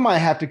 I might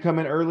have to come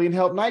in early and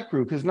help night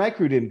crew because night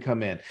crew didn't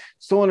come in.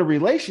 So in a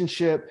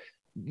relationship,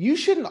 you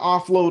shouldn't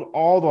offload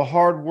all the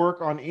hard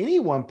work on any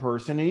one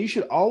person, and you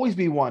should always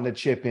be wanting to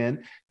chip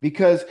in,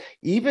 because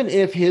even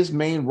if his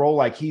main role,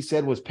 like he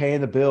said, was paying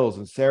the bills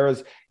and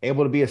Sarah's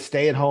able to be a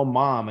stay-at-home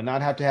mom and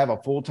not have to have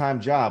a full-time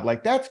job,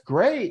 like, that's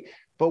great.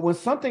 But when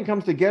something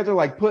comes together,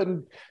 like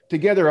putting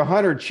together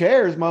 100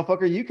 chairs,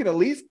 motherfucker, you can at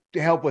least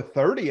help with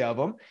 30 of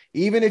them,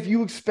 even if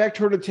you expect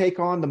her to take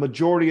on the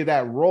majority of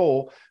that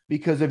role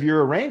because of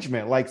your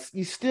arrangement. Like,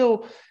 you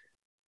still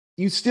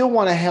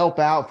want to help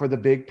out for the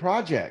big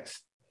projects.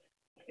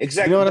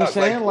 Exactly. You know what I'm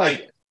saying?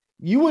 Like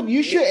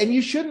you should, and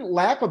you shouldn't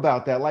laugh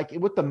about that. Like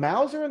with the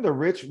Mauser and the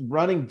Rich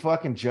running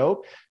fucking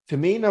joke, to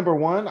me, number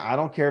one, I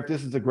don't care if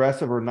this is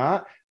aggressive or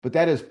not, but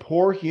that is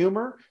poor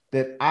humor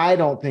that I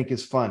don't think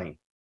is funny.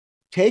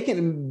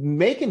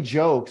 Making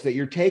jokes that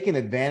you're taking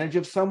advantage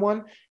of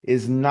someone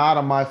is not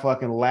on my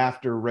fucking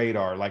laughter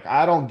radar. Like,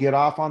 I don't get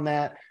off on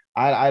that.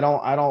 I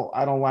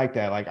don't like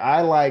that. Like,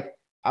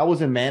 I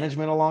was in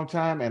management a long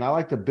time, and I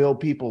like to build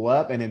people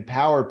up and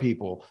empower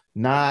people,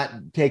 not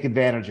take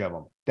advantage of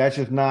them. That's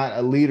just not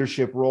a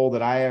leadership role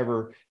that I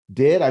ever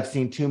did. I've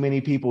seen too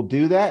many people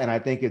do that, and I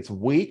think it's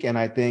weak. And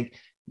I think,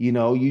 you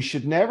know, you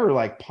should never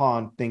like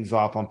pawn things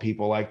off on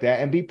people like that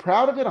and be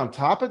proud of it. On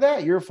top of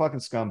that, you're a fucking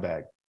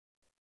scumbag.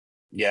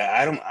 Yeah,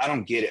 I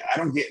don't get it. I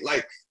don't get,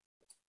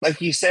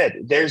 like you said,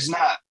 it's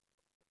not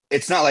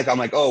like I'm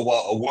like, oh,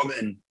 well, a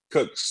woman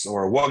cooks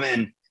or a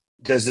woman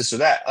does this or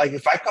that. Like,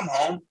 if I come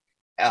home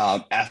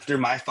after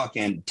my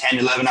fucking 10,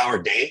 11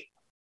 hour day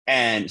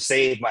and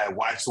say my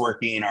wife's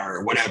working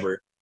or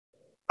whatever,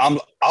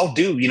 I'll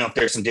do, you know, if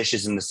there's some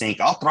dishes in the sink,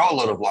 I'll throw a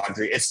load of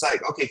laundry. It's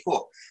like, okay,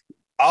 cool.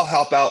 I'll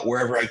help out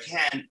wherever I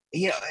can.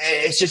 You know,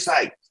 it's just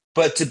like,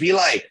 but to be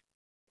like,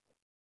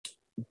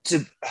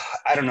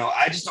 I don't know.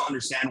 I just don't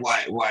understand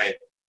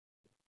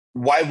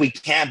why we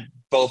can't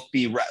both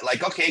be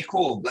like, okay,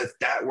 cool, but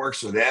that works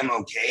for them.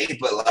 Okay.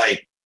 But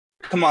like,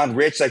 come on,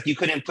 Rich, like, you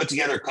couldn't put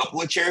together a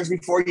couple of chairs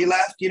before you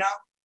left, you know?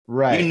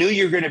 Right. You knew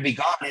you were going to be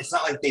gone. It's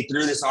not like they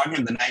threw this on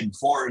him the night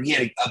before and he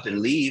had to up and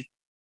leave.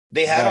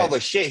 They had all the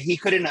shit. He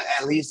couldn't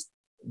at least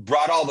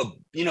brought all the,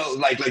 you know,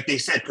 like they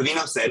said,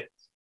 Covino said,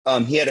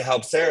 he had to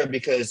help Sarah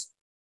because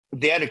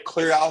they had to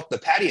clear out the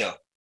patio.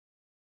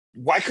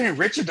 Why couldn't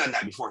Rich have done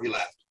that before he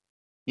left?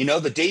 You know,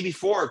 the day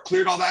before,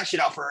 cleared all that shit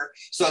out for her.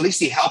 So at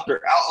least he helped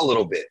her out a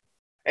little bit.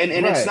 And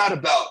it's not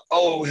about,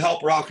 oh,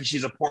 help her out because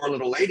she's a poor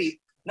little lady.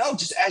 No,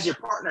 just as your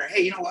partner,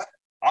 hey, you know what?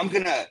 I'm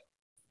going to,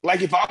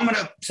 like, if I'm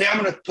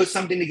going to put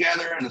something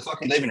together in the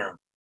fucking living room,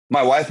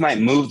 my wife might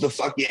move the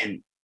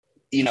fucking,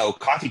 you know,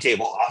 coffee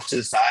table off to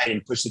the side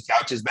and push the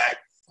couches back.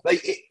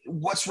 Like,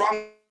 what's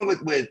wrong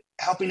with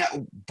helping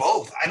out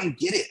both? I don't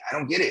get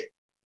it.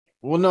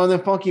 Well, no, and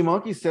then Funky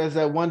Monkey says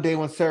that one day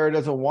when Sarah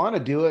doesn't want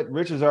to do it,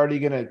 Rich is already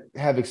going to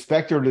have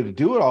expected her to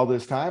do it all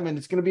this time, and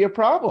it's going to be a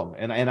problem.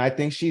 And I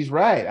think she's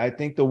right. I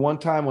think the one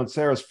time when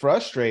Sarah's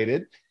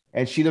frustrated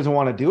and she doesn't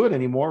want to do it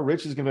anymore,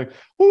 Rich is going to be like,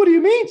 well, what do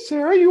you mean,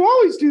 Sarah? You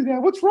always do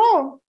that. What's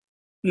wrong?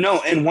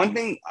 No, and one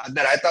thing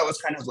that I thought was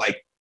kind of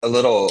like a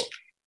little,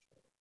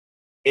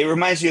 it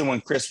reminds me of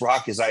when Chris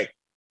Rock is like,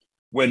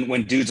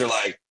 when dudes are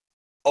like,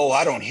 oh,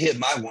 I don't hit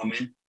my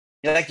woman.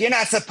 You're like, you're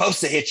not supposed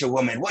to hit your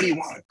woman. What do you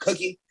want, a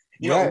cookie?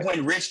 You know,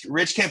 when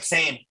Rich kept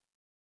saying,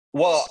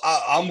 well,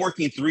 I'm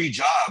working 3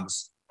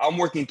 jobs. I'm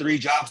working 3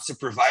 jobs to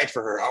provide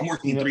for her. I'm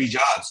working 3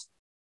 jobs.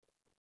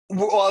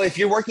 Well, if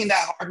you're working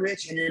that hard,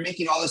 Rich, and you're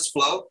making all this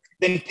flow,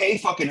 then pay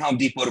fucking Home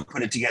Depot to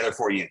put it together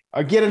for you.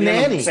 Or get a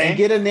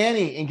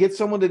nanny and get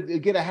someone to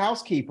get a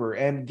housekeeper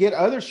and get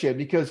other shit.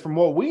 Because from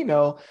what we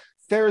know,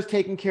 Sarah's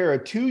taking care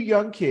of 2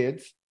 young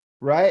kids,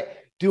 right?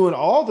 Doing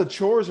all the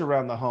chores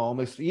around the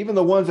home, even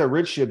the ones that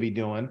Rich should be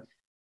doing.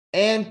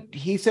 And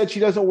he said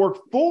she doesn't work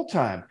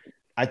full-time.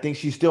 I think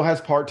she still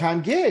has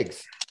part-time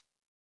gigs.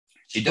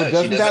 She does. So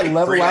doesn't that like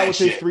level out with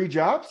his 3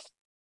 jobs?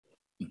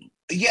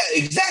 Yeah,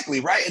 exactly.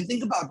 Right. And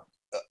think about,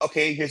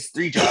 okay, his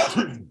 3 jobs.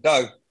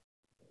 Doug,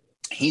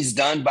 he's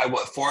done by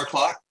what,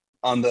 4:00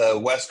 on the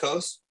West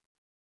Coast?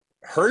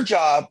 Her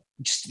job,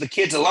 just the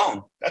kids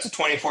alone, that's a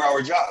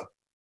 24-hour job.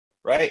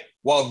 Right.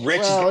 While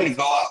Rich is going to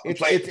go out and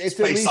play it's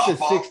play at least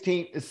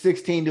softball. a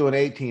 16 to an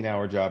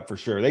 18-hour job for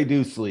sure. They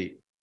do sleep.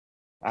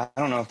 I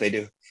don't know if they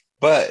do.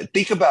 But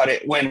think about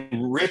it. When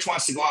Rich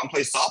wants to go out and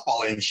play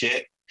softball and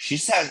shit,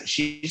 she's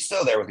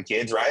still there with the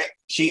kids, right?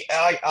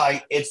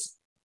 It's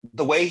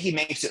the way he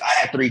makes it.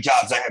 I have 3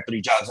 jobs. I have 3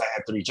 jobs. I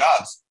have 3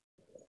 jobs.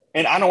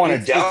 And I don't want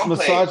to downplay it's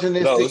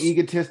misogynistic,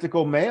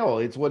 egotistical male.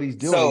 It's what he's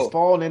doing. He's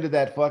falling into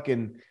that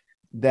fucking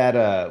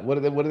what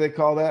do they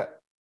call that?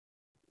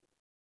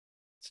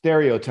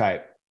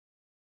 Stereotype.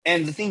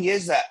 And the thing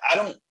is that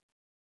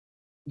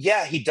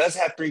he does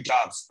have 3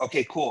 jobs.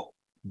 Okay, cool.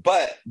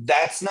 But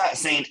that's not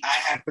saying I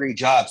have 3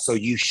 jobs, so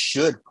you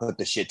should put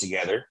the shit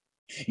together.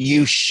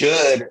 You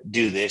should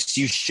do this.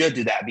 You should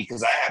do that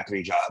because I have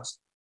 3 jobs.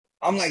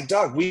 I'm like,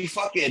 Doug, we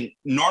fucking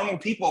normal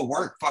people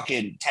work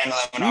fucking 10,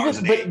 11 hours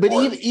a day. But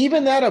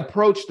even that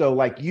approach, though,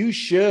 like it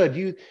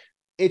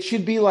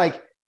should be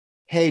like,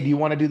 hey, do you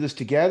want to do this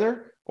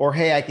together? Or,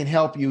 hey, I can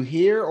help you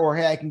here. Or,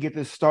 hey, I can get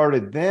this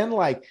started then.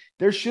 Like,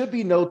 there should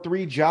be no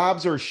 3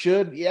 jobs that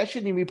shouldn't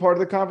even be part of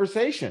the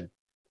conversation.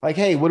 Like,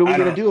 hey, what are we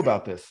going to do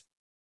about this?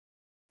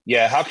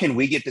 Yeah, how can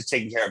we get this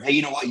taken care of? Hey,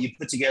 you know what? You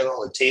put together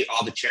all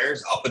the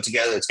chairs. I'll put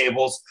together the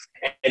tables,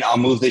 and I'll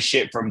move this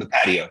shit from the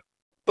patio.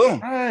 Boom.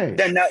 Right.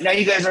 Then now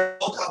you guys are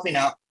both helping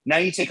out. Now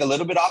you take a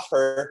little bit off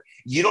her.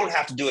 You don't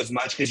have to do as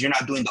much because you're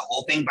not doing the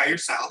whole thing by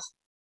yourself.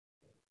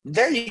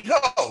 There you go.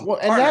 Well,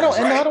 and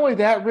not only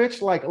that,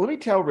 Rich, like, let me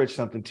tell Rich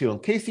something too. In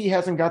case he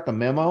hasn't got the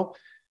memo,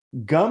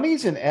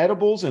 gummies and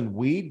edibles and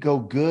weed go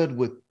good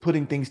with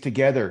putting things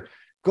together.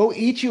 Go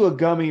eat you a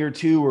gummy or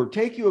 2 or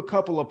take you a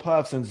couple of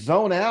puffs and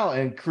zone out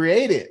and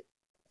create it.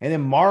 And then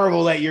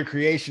marvel at your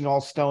creation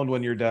all stoned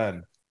when you're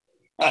done.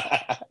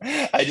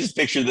 I just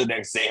picture the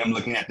next day I'm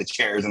looking at the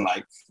chairs and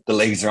like the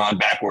legs are on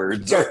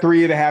backwards. Got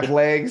 3.5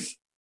 legs.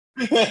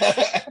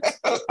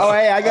 Oh,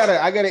 hey, I got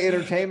an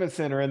entertainment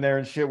center in there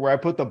and shit where I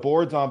put the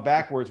boards on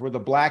backwards where the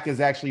black is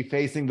actually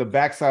facing the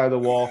backside of the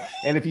wall.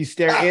 And if you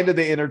stare into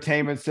the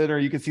entertainment center,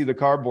 you can see the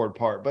cardboard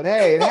part. But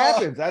hey, it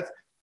happens.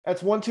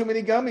 That's one too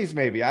many gummies,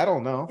 maybe. I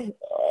don't know.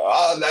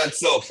 Oh, that's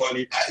so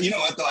funny. You know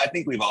what, though? I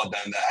think we've all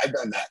done that. I've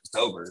done that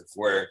sober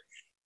where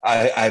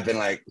I've been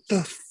like,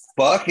 the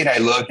fuck? And I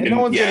look. And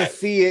no one's going to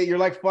see it. You're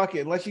like, fuck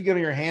it. Unless you get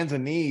on your hands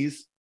and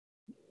knees.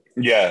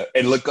 Yeah.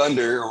 And look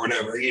under or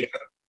whatever, you know.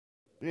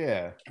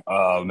 Yeah.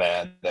 Oh,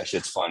 man. That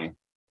shit's funny.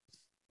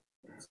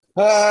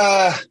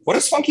 What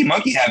does Funky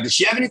Monkey have? Does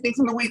she have anything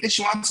from the week that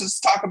she wants us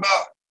to talk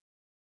about?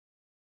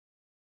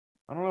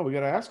 I don't know. We got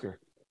to ask her.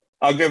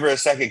 I'll give her a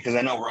second because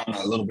I know we're on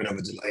a little bit of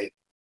a delay.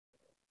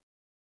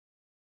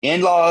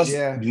 In-laws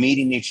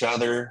meeting each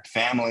other,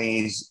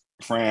 families,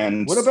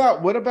 friends.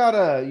 What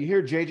about you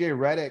hear JJ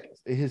Redick,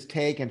 his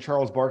take, and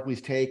Charles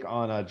Barkley's take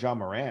on John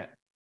Morant?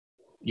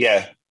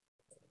 Yeah.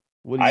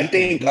 I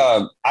think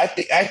I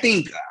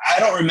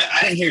don't remember.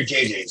 I didn't hear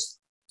JJ's,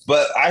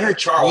 but I heard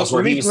Charles.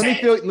 Let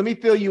me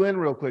fill you in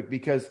real quick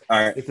because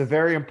it's a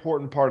very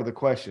important part of the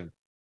question.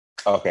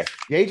 Okay.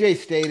 JJ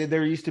stated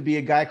there used to be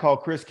a guy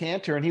called Chris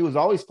Cantor, and he was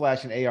always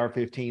flashing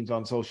AR-15s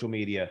on social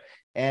media.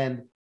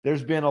 And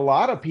there's been a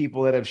lot of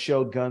people that have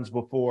showed guns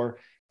before,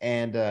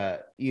 and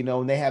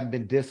and they haven't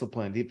been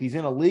disciplined. If he's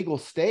in a legal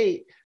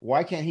state,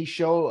 why can't he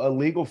show a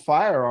legal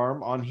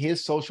firearm on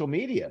his social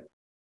media?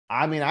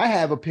 I mean, I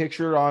have a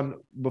picture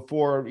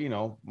before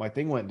my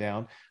thing went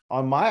down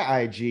on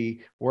my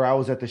IG where I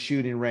was at the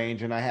shooting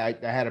range, and I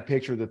had a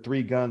picture of the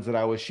 3 guns that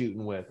I was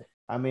shooting with.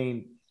 I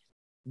mean,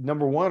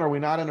 number one, are we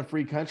not in a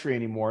free country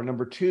anymore?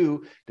 Number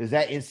 2, does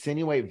that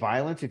insinuate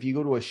violence if you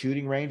go to a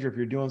shooting range or if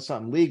you're doing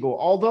something legal?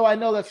 Although I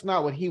know that's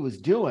not what he was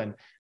doing,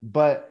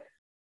 but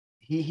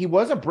he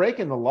wasn't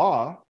breaking the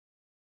law.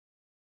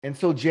 And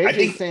so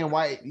JJ's saying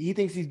why he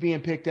thinks he's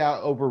being picked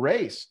out over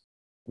race.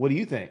 What do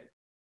you think?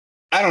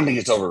 I don't think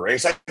it's over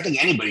race. I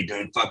think anybody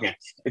doing fucking,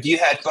 if you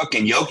had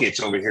fucking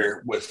Jokic over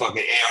here with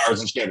fucking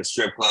ARs and shit at a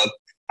strip club,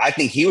 I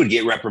think he would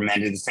get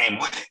reprimanded the same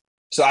way.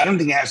 So I don't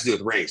think it has to do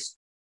with race.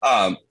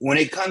 When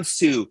it comes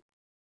to,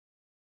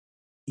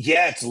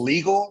 yeah, it's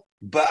legal,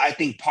 but I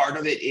think part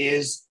of it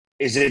is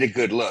it a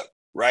good look,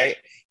 right?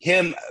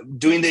 Him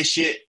doing this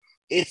shit,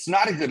 it's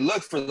not a good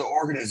look for the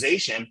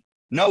organization.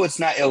 No, it's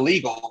not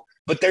illegal,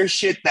 but there's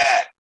shit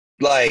that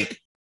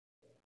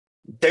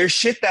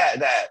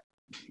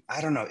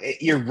I don't know.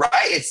 You're right.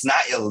 It's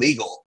not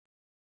illegal,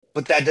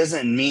 but that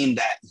doesn't mean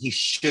that he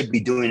should be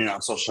doing it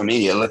on social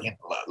media.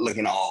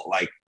 Looking all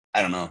like,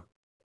 I don't know.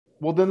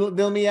 Well, then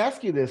let me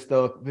ask you this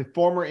though: if the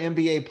former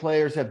NBA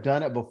players have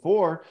done it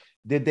before,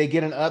 did they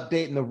get an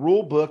update in the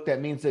rule book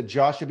that means that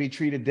Josh should be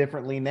treated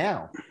differently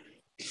now?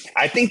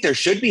 I think there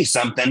should be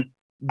something.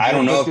 I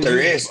don't know if there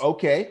is.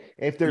 Okay,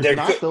 if there's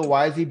not, though,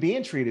 why is he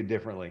being treated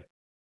differently?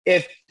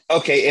 To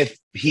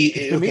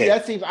me,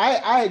 that seems.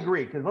 I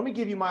agree, because let me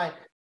give you my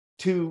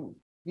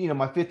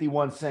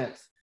 51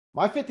 cents.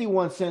 My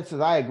 51 cents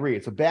is I agree.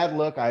 It's a bad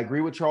look. I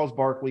agree with Charles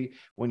Barkley.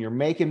 When you're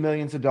making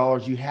millions of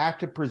dollars, you have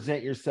to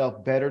present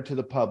yourself better to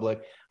the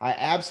public. I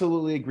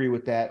absolutely agree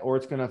with that, or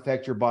it's going to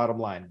affect your bottom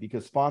line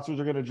because sponsors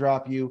are going to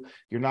drop you.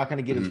 You're not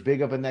going to get as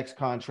big of a next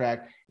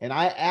contract. And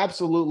I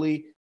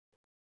absolutely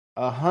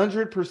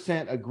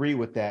 100% agree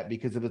with that,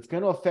 because if it's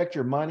going to affect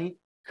your money,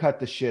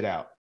 cut the shit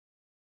out.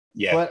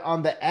 Yeah. But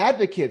on the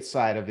advocate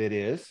side of it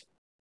is,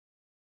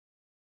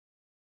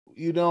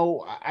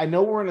 I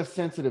know we're in a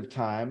sensitive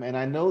time, and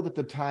I know that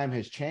the time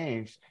has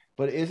changed,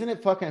 but isn't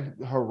it fucking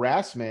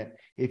harassment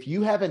if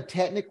you haven't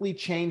technically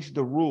changed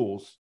the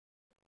rules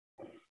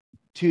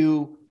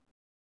to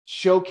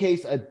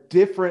showcase a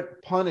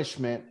different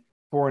punishment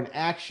for an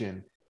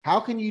action? How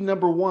can you,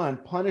 number one,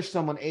 punish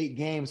someone 8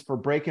 games for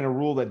breaking a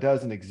rule that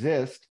doesn't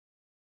exist?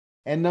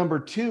 And number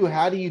two,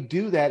 how do you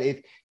do that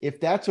if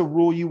that's a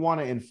rule you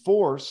want to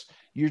enforce?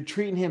 You're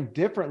treating him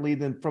differently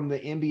than from the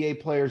NBA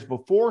players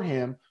before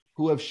him,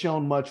 who have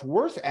shown much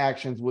worse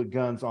actions with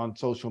guns on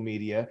social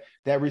media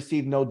that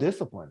receive no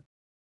discipline.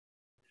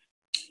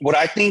 What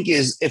I think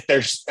is if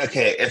there's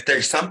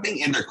something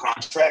in their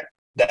contract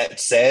that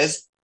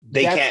says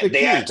they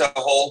have to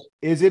hold.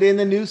 Is it in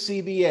the new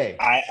CBA?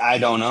 I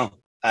don't know.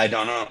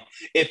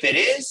 If it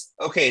is,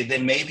 okay,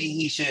 then maybe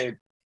he should.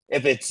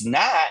 If it's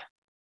not,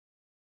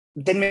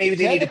 then maybe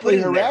they need to put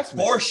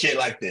harassment for shit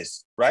like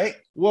this, right?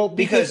 Well,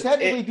 because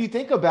technically, if you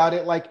think about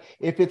it, like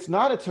if it's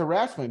not, it's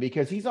harassment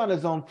because he's on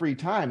his own free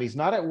time. He's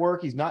not at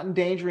work. He's not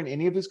endangering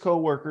any of his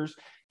coworkers.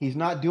 He's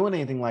not doing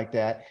anything like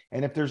that.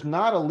 And if there's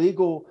not a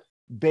legal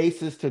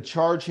basis to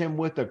charge him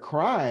with a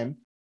crime,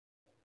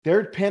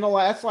 they're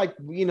penalized. That's like,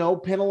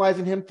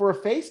 penalizing him for a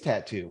face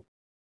tattoo.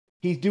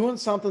 He's doing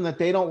something that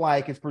they don't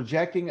like. It's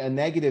projecting a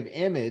negative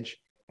image,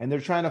 and they're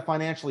trying to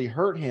financially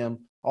hurt him,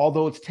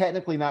 although it's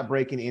technically not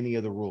breaking any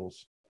of the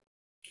rules.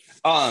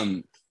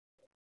 I'm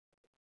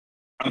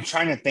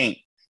trying to think.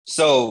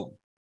 So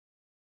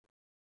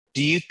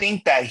do you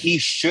think that he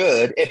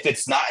should, if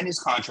it's not in his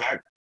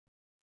contract,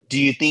 do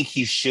you think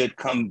he should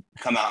come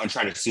out and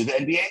try to sue the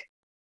NBA?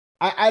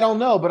 I don't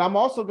know, but I'm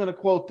also going to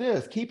quote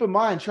this. Keep in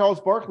mind, Charles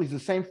Barkley's the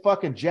same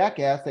fucking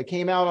jackass that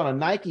came out on a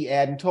Nike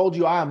ad and told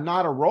you I am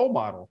not a role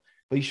model.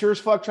 But he sure as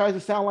fuck tries to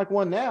sound like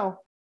one now.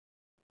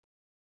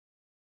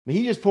 I mean,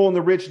 he's just pulling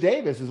the Rich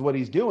Davis is what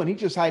he's doing.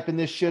 He's just hyping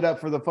this shit up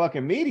for the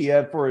fucking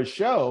media for his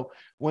show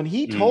when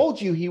he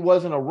told you he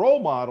wasn't a role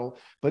model,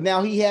 but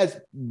now he has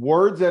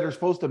words that are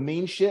supposed to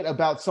mean shit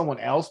about someone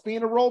else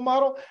being a role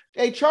model.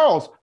 Hey,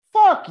 Charles,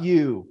 fuck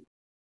you.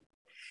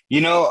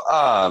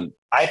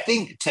 I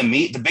think to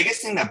me, the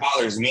biggest thing that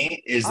bothers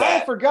me is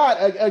that I forgot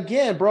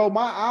again, bro,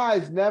 my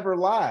eyes never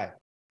lie.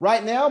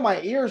 Right now,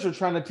 my ears are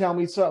trying to tell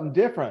me something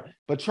different.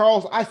 But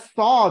Charles, I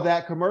saw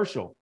that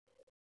commercial.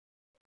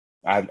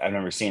 I've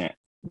never seen it.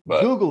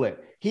 But Google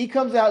it. He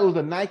comes out with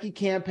a Nike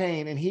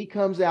campaign, and he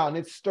comes out, and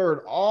it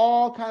stirred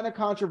all kind of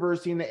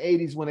controversy in the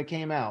 80s when it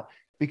came out,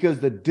 because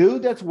the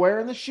dude that's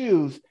wearing the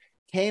shoes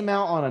came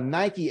out on a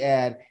Nike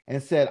ad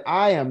and said,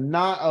 I am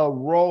not a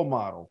role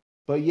model.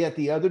 But yet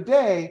the other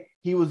day,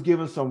 he was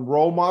giving some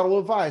role model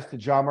advice to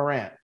Ja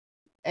Morant.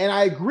 And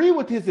I agree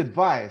with his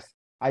advice.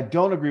 I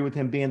don't agree with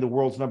him being the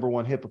world's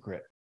 #1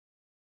 hypocrite.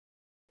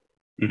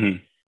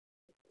 Mm-hmm.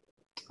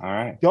 All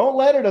right. Don't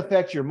let it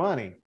affect your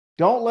money.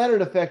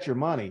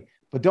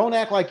 But don't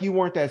act like you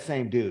weren't that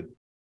same dude.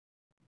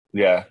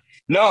 Yeah.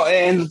 No,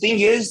 and the thing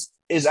is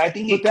I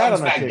think he comes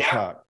back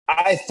down.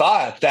 I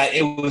thought that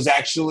it was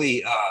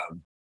actually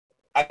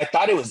I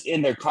thought it was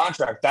in their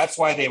contract. That's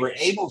why they were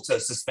able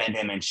to suspend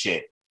him and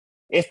shit.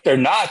 If they're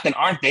not, then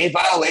aren't they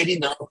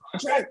violating their own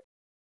contract?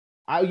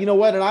 You know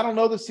what? And I don't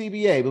know the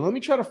CBA, but let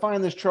me try to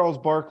find this Charles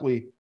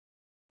Barkley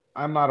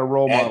I'm not a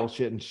role model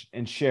shit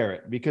and share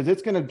it, because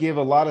it's going to give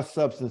a lot of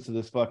substance to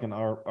this fucking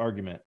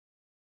argument.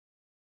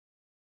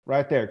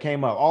 Right there,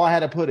 came up. All I had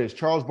to put is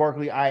Charles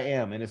Barkley, I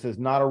am, and it says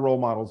not a role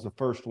model is the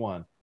first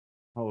one.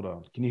 Hold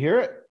on. Can you hear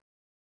it?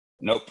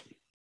 Nope.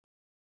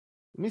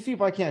 Let me see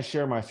if I can't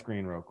share my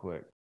screen real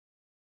quick.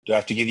 Do I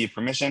have to give you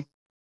permission?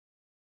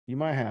 You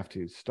might have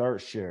to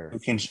start share. Who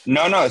can?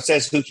 No. It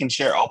says who can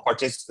share. All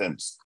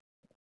participants.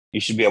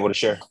 You should be able to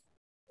share.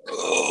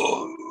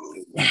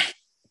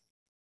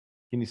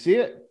 Can you see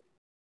it?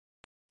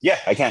 Yeah,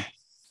 I can.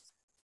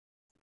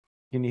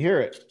 Can you hear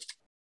it?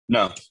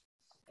 No.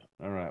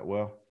 All right.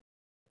 Well,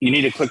 you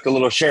need to click the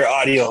little share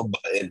audio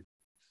button.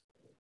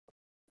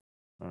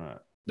 All right.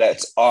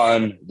 That's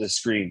on the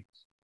screen.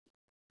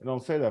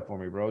 Don't say that for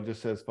me, bro. It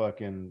just says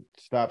fucking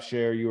stop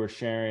share. You are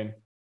sharing.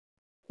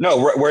 No,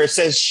 where it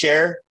says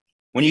share,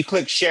 when you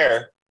click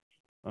share,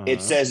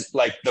 it says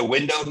like the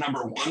window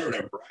number 1 or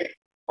whatever, right?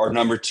 Or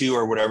number 2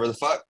 or whatever the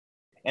fuck.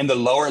 In the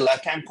lower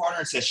left-hand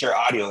corner, it says share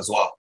audio as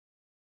well.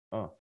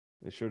 Oh,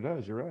 it sure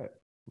does. You're right.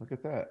 Look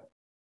at that.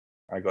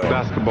 All right, go ahead.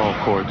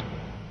 Basketball court. All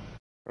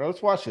right,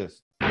 let's watch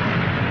this.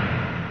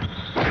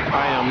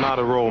 I am not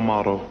a role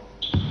model.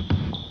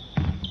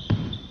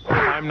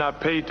 I'm not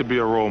paid to be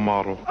a role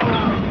model.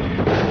 I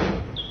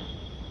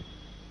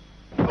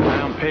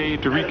am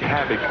paid to wreak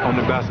havoc on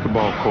the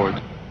basketball court.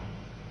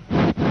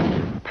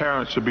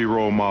 Parents should be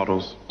role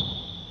models.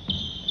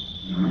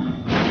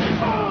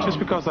 Just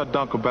because I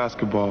dunk a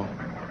basketball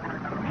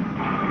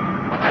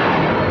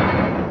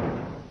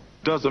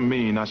doesn't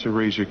mean I should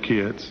raise your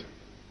kids.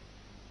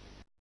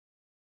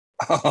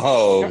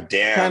 Oh,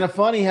 damn. Kind of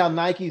funny how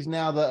Nike's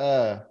now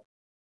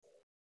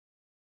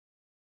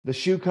the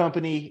shoe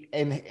company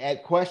and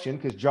at question,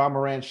 because Ja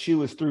Morant's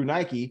shoe is through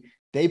Nike.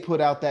 They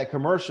put out that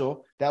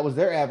commercial. That was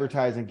their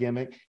advertising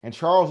gimmick. And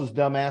Charles's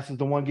dumbass is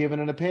the one giving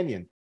an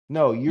opinion.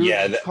 No,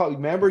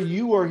 remember,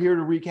 you are here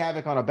to wreak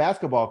havoc on a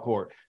basketball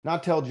court,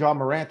 not tell Ja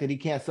Morant that he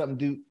can't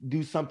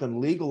do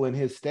something legal in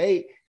his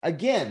state.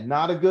 Again,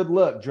 not a good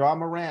look. Ja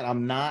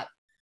Morant,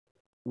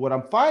 what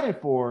I'm fighting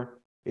for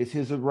is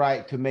his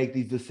right to make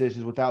these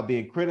decisions without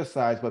being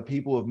criticized, but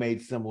people have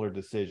made similar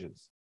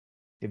decisions.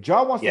 If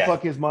Ja wants to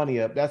fuck his money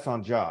up, that's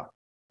on Ja.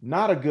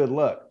 Not a good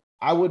look.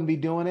 I wouldn't be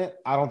doing it.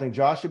 I don't think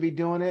Ja should be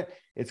doing it.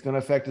 It's going to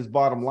affect his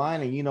bottom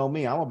line. And you know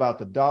me, I'm about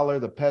the dollar,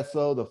 the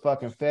peso, the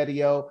fucking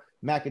fetio,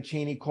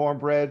 maccachini,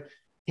 cornbread,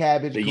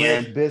 cabbage,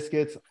 grits,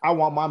 biscuits. I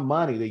want my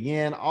money, the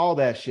yen, all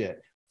that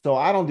shit. So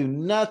I don't do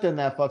nothing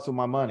that fucks with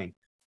my money.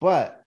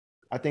 But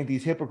I think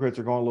these hypocrites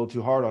are going a little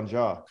too hard on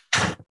Ja.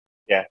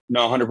 Yeah,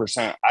 no,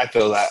 100%. I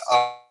feel that.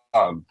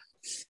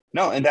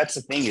 No, and that's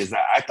the thing is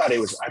that I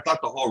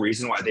thought the whole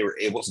reason why they were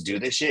able to do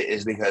this shit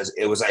is because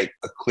it was like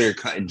a clear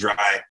cut and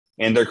dry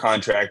in their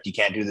contract. You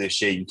can't do this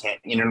shit. You can't,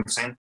 you know what I'm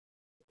saying?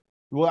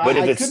 Well, but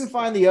I couldn't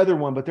find the other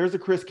one, but there's a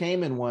Chris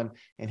Kaman one,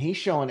 and he's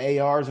showing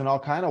ARs and all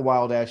kind of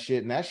wild ass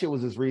shit. And that shit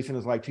was as recent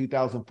as like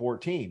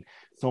 2014.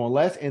 So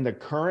unless in the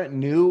current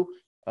new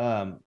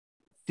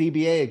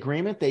CBA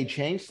agreement, they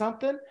changed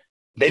something.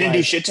 They didn't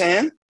do shit to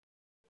him?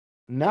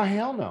 No,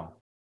 hell no.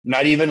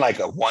 Not even like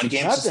a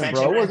 1-game suspension?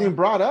 Bro. It wasn't even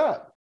brought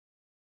up.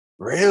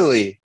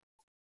 Really?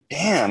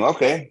 Damn.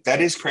 Okay. That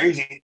is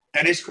crazy.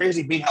 That is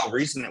crazy being how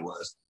recent it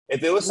was.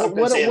 If it was something,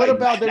 what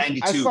about this?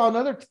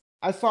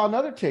 I saw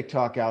another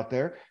TikTok out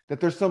there that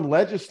there's some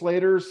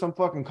legislator, some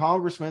fucking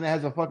congressman that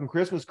has a fucking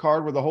Christmas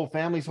card where the whole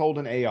family's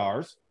holding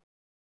ARs.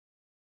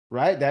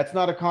 Right? That's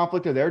not a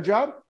conflict of their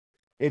job.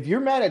 If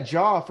you're mad at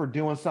Ja for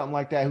doing something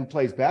like that, who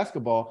plays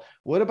basketball,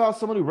 what about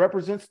someone who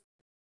represents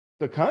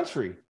the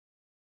country?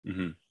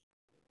 Mm-hmm.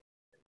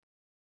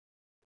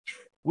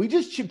 We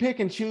just pick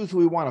and choose who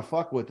we want to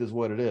fuck with is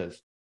what it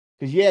is.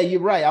 Because, yeah,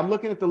 you're right. I'm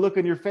looking at the look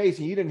on your face,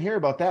 and you didn't hear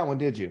about that one,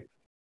 did you?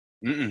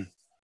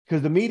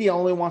 Because the media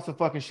only wants to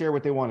fucking share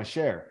what they want to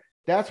share.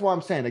 That's why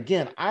I'm saying,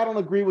 again, I don't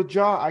agree with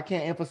Ja. I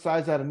can't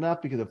emphasize that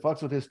enough because it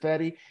fucks with his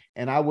fetty,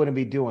 and I wouldn't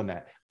be doing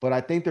that. But I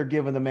think they're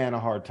giving the man a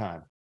hard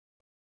time.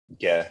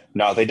 Yeah.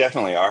 No, they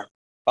definitely are.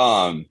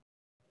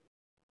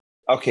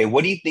 Okay,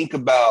 what do you think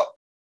about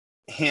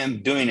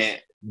him doing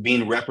it,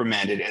 being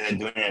reprimanded, and then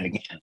doing it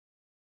again?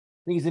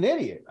 He's an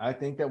idiot. I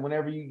think that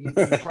whenever you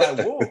cry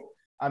wolf,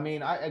 I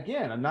mean,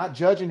 I'm not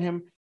judging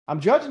him.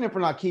 I'm judging him for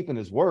not keeping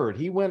his word.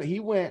 He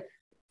went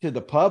to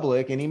the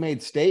public and he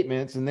made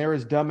statements, and there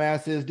his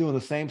dumbass is doing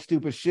the same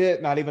stupid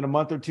shit not even a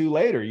month or two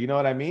later. You know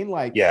what I mean?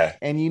 Like, yeah.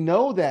 And you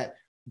know that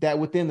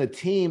within the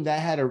team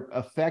that had an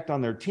effect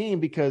on their team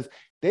because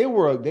they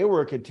were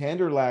a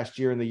contender last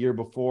year and the year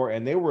before,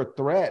 and they were a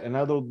threat. And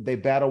although they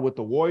battled with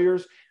the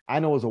Warriors,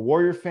 I know as a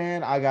Warrior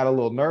fan, I got a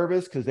little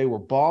nervous because they were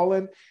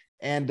balling.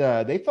 And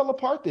they fell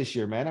apart this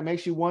year, man. It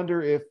makes you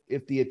wonder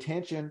if the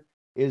attention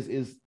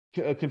is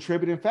a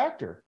contributing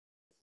factor.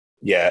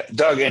 Yeah,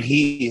 Doug, and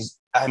he's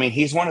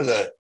one of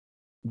the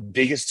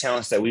biggest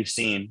talents that we've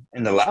seen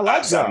in the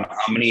last I don't know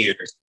how many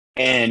years.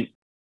 And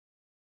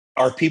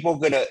are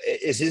people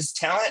is his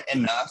talent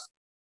enough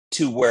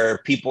to where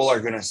people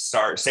are gonna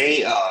start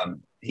he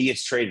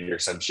gets traded or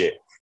some shit?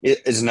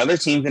 Is another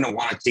team gonna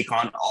want to take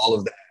on all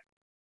of that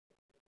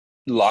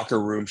locker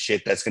room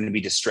shit that's gonna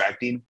be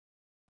distracting?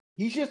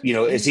 He's just,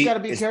 is he got to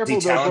be careful.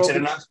 Is he talented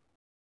enough?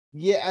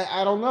 Yeah,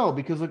 I don't know,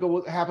 because look at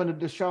what happened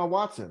to Deshaun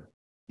Watson.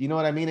 You know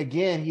what I mean?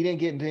 Again, he didn't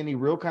get into any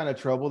real kind of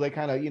trouble. They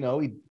kind of,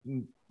 a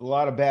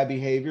lot of bad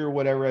behavior or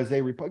whatever as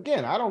they report.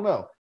 Again, I don't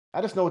know.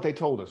 I just know what they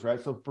told us,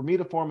 right? So for me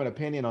to form an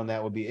opinion on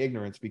that would be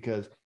ignorance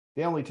because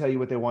they only tell you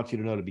what they want you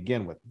to know to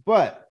begin with.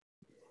 But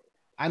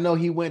I know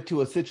he went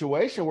to a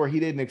situation where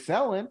he didn't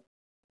excel in.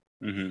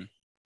 Mm-hmm.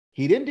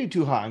 He didn't do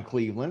too hot in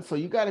Cleveland. So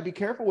you got to be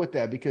careful with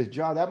that because,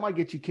 John, that might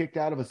get you kicked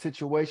out of a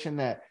situation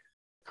that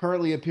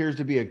currently appears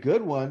to be a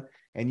good one.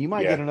 And you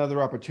might get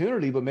another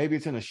opportunity, but maybe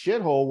it's in a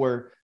shithole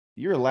where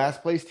you're a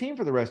last place team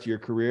for the rest of your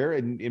career.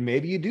 And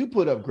maybe you do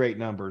put up great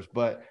numbers.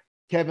 But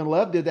Kevin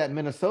Love did that in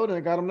Minnesota and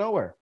it got him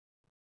nowhere.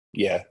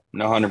 Yeah,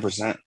 no,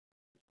 100%.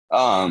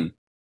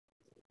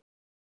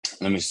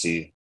 Let me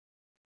see.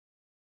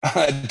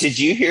 Did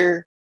you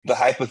hear the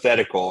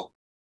hypothetical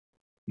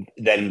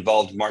that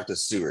involved Martha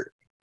Stewart?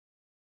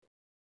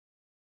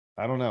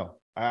 I don't know.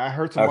 I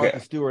heard some Martha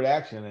Stewart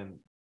action, and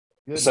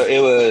goodness. So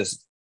it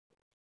was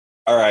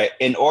all right.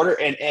 In order,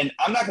 and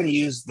I'm not going to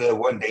use the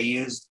one they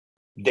used.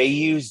 They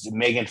used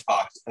Megan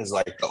Fox as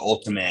like the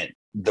ultimate,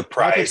 the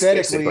prize.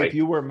 Hypothetically, basically. if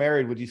you were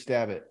married, would you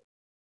stab it?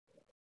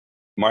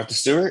 Martha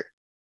Stewart?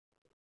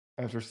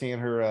 After seeing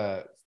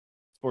her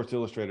Sports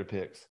Illustrated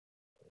pics.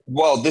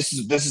 Well, this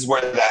is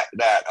where that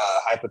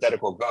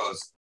hypothetical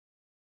goes.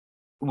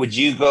 Would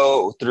you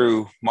go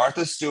through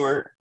Martha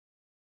Stewart,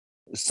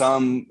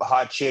 some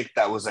hot chick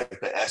that was like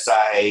the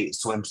SI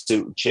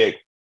swimsuit chick,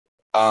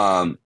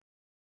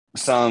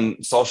 some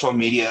social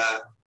media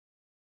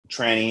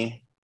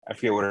tranny, I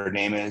forget what her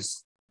name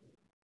is,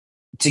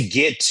 to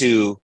get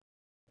to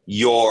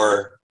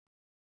your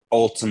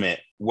ultimate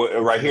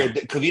right here?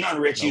 Covino and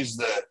Rich use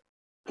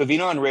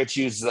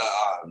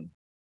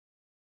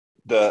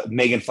the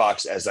Megan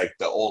Fox as like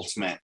the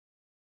ultimate.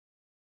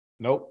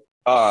 Nope.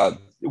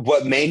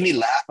 What made me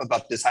laugh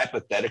about this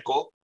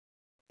hypothetical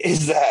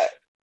is that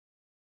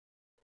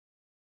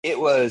it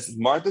was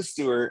Martha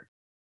Stewart.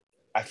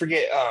 I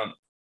forget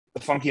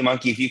the Funky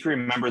Monkey. If you can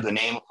remember the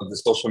name of the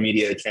social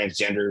media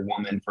transgender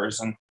woman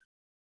person,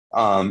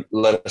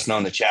 let us know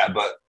in the chat.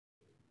 But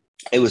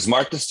it was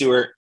Martha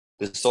Stewart,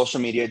 the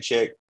social media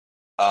chick,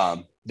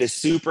 this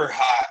super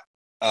hot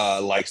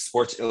like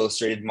Sports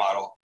Illustrated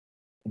model,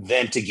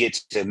 then to get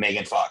to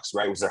Megan Fox,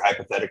 right? Was their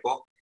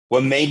hypothetical.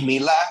 What made me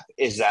laugh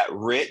is that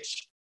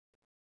Rich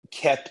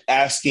kept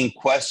asking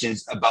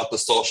questions about the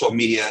social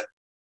media,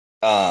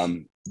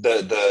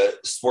 the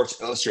Sports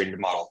Illustrated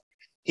model.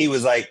 He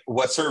was like,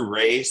 "What's her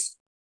race?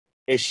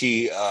 Is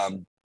she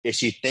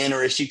thin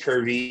or is she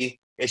curvy?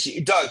 Is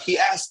she?" Doug, he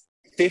asked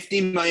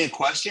 50 million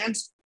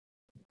questions.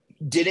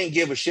 Didn't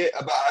give a shit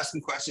about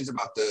asking questions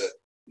about the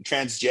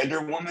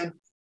transgender woman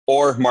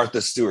or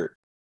Martha Stewart.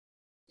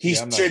 He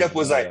straight up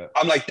was like,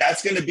 "I'm like,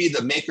 that's going to be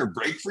the make or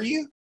break for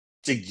you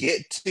to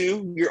get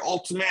to your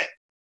ultimate,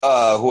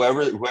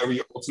 whoever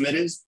your ultimate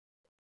is."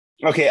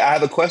 Okay, I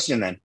have a question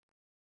then.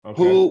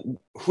 Okay. Who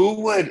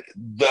would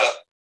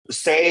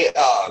say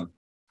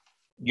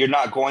you're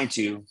not going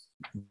to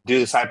do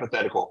this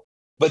hypothetical?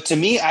 But to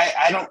me,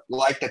 I don't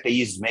like that they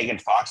use Megan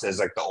Fox as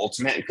like the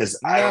ultimate because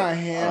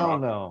hell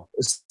no.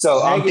 So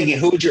Megan, I'm thinking,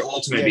 who would your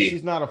ultimate be?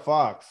 She's not a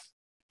fox.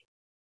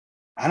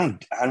 I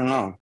don't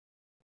know.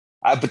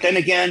 But then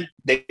again,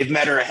 they've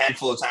met her a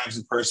handful of times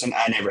in person.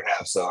 I never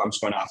have, so I'm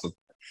just going off of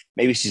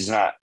maybe she's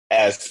not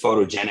as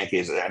photogenic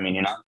as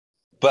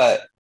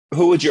But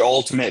who would your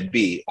ultimate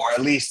be, or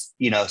at least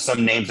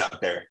some names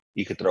out there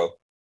you could throw?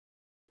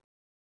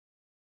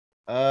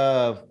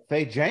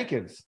 Faye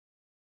Jenkins.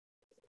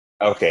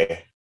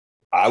 Okay,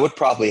 I would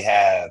probably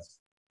have.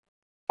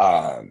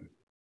 I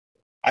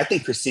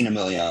think Christina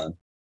Milian.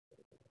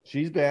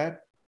 She's bad.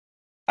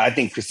 I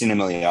think Christina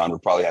Milian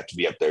would probably have to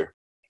be up there.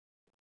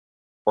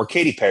 Or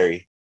Katy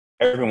Perry.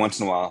 Every once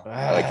in a while,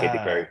 I like Katy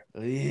Perry.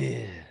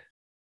 Yeah.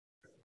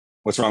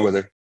 What's wrong with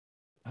her?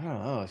 I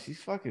don't know. She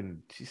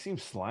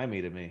seems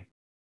slimy to me.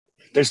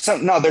 There's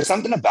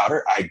something about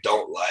her I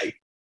don't like.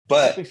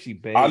 But I think she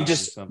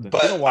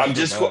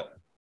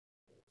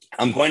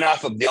I'm going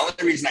off of the only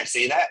reason I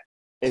say that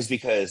is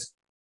because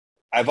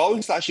I've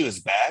always thought she was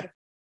bad,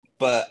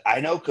 but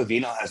I know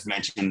Covino has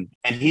mentioned,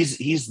 and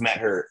he's met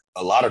her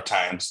a lot of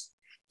times.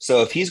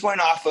 So if he's going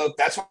off of,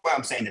 that's why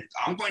I'm saying if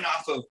I'm going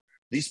off of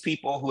these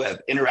people who have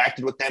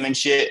interacted with them and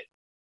shit.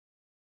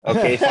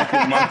 Okay,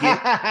 Funky Monkey.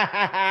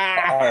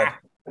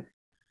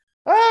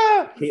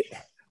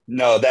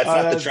 No, that's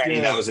not the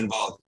tranny that was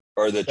involved,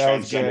 or the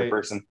transgender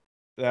person.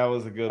 That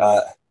was a good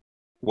one.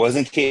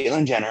 Wasn't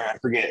Caitlyn Jenner? I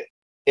forget.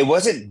 It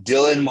wasn't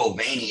Dylan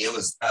Mulvaney. It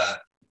was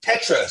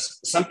Tetris.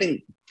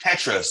 Something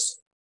Tetris.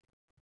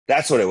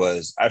 That's what it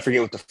was. I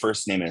forget what the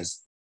first name is.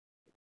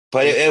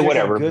 But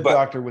whatever. Good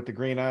doctor with the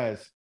green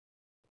eyes.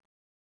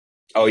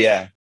 Oh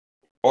yeah.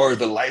 Or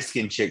the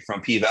light-skinned chick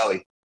from P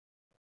Valley.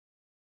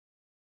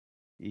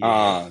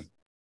 Yes.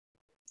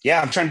 Yeah,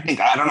 I'm trying to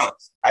think. I don't know.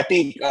 I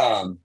think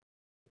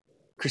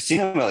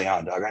Christina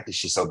Milian, dog. I think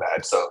she's so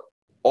bad. So,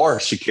 or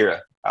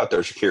Shakira. I would throw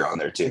Shakira on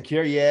there too.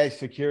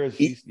 Shakira.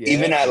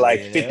 Even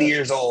at 50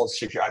 years old,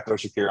 Shakira, I throw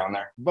Shakira on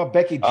there. What about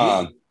Becky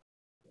G?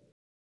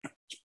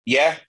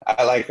 Yeah,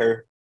 I like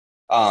her.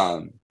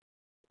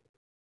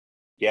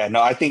 Yeah,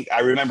 no, I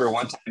remember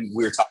one time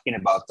we were talking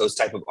about those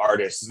type of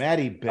artists.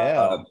 Maddie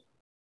Bell.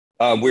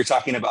 We were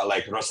talking about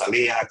like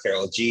Rosalia,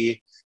 Carol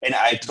G, and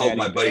I told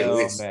my buddy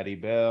Luis, Maddie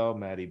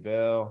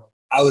Bell.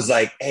 I was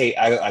like, hey,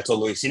 I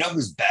told Luis, you know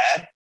who's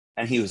bad?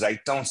 And he was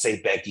like, don't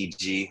say Becky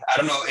G. I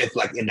don't know if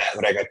like in that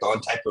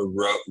reggaeton type of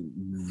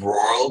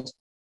world,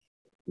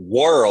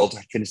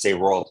 I couldn't say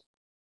world.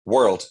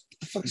 You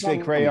say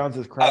crayons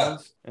is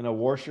crowns in a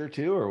washer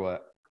too, or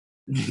what?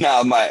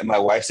 No, my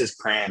wife says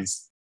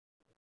crayons.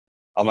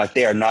 I'm like,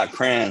 they are not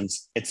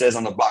crayons. It says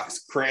on the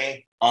box,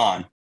 cray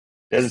on.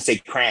 It doesn't say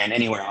crayon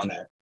anywhere on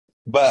there.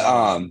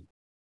 But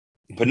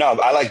no,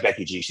 I like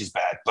Becky G. She's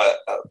bad. But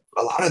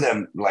a lot of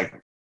them, like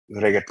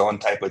reggaeton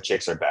type of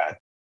chicks, are bad.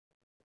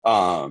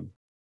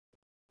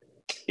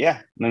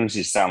 Yeah. Let me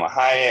see. Salma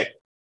Hayek.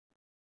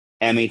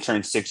 Emmy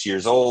turned 6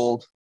 years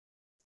old.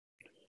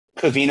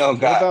 Covino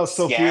got what about scammed.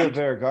 Sofia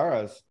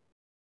Vergara's?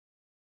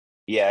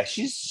 Yeah,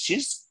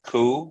 she's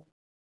cool,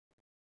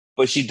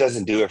 but she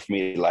doesn't do it for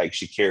me like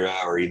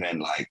Shakira or even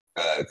like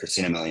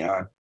Christina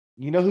Milian.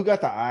 You know who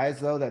got the eyes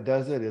though that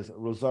does it is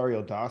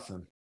Rosario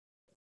Dawson.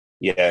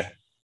 Yeah,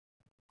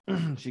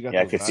 she got.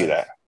 Yeah, I could see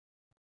that.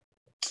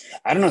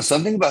 I don't know,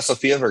 something about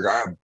Sofia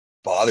Vergara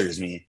bothers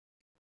me.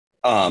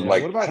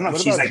 Like what about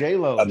like,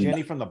 J-Lo,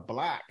 Jenny from the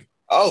Block?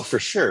 Oh, for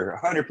sure,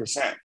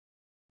 100%.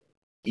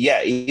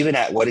 Yeah, even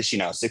at what is she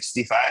now,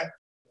 65?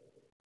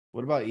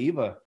 What about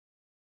Eva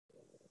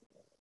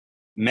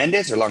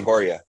Mendes or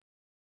Longoria?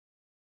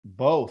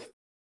 Both.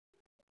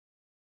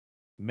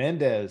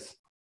 Mendes.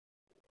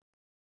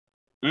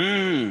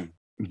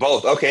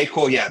 Both. Okay,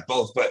 cool. Yeah,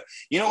 both. But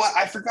you know what?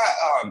 I forgot.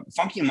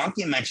 Funky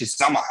Monkey mentioned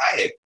Salma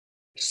Hayek.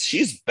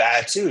 She's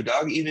bad too,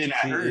 dog. Even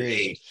at her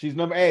age. She's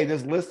number 8.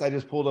 This list I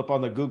just pulled up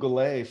on the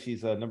Google A.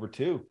 She's number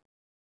 2.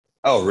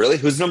 Oh, really?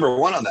 Who's number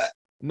 1 on that?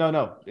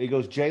 No. It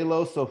goes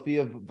J-Lo,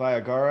 Sofia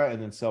Vergara,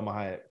 and then Salma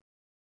Hayek.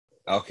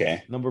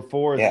 Okay. Number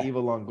 4 is Eva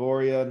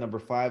Longoria. Number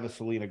 5 is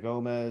Selena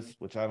Gomez,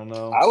 which I don't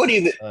know. I would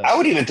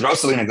even throw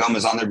Selena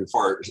Gomez on there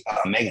before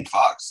Megan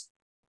Fox.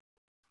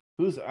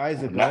 Who's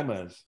Isaac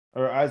Gomez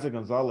or Isaac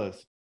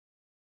Gonzalez?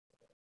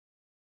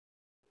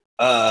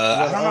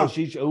 I don't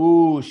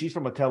know. She's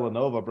from a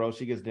telenovela, bro.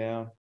 She gets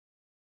down.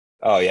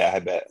 Oh yeah, I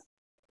bet.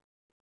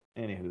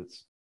 Any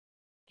hoots.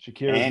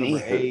 Shakira's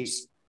number 8.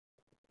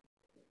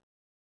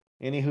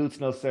 Any hoots,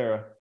 no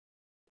Sarah.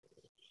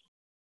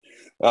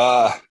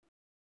 All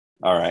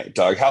right,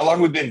 Doug. How long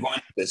have we been going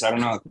at this? I don't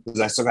know, because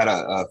I still got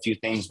a few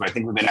things, but I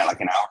think we've been at like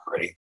an hour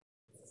already.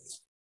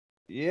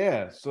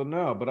 Yeah, so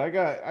no, but I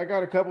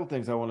got a couple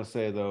things I want to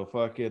say though.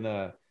 Fucking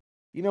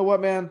you know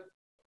what, man?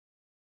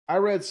 I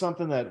read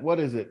something that what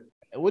is it?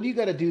 What do you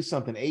got to do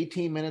something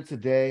 18 minutes a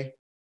day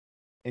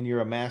and you're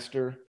a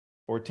master,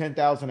 or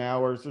 10,000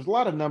 hours? There's a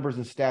lot of numbers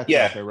and stats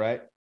out there,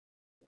 right?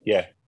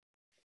 Yeah.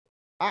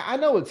 I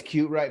know it's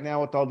cute right now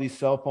with all these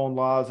cell phone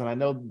laws, and I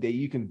know that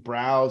you can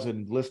browse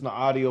and listen to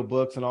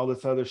audiobooks and all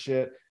this other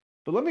shit.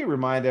 But let me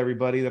remind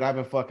everybody that I've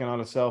been fucking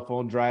on a cell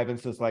phone driving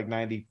since like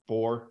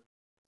 94.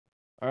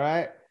 All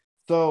right.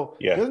 So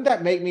doesn't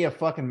that make me a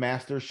fucking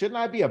master? Shouldn't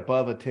I be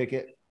above a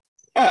ticket?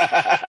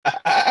 That's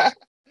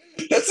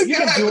a You've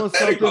been doing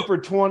something for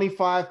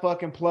 25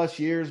 fucking plus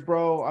years,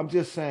 bro. I'm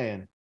just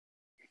saying.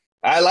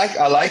 I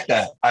like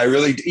that. I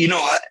really, you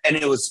know what? And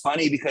it was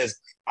funny because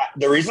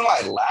the reason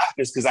why I laughed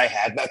is because I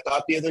had that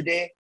thought the other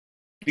day,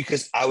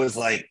 because I was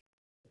like,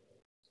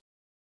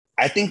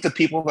 I think the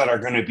people that are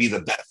going to be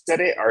the best at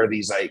it are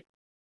these like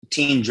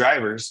teen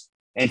drivers.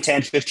 In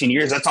 10, 15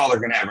 years, that's all they're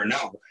going to ever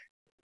know.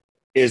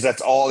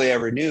 That's all they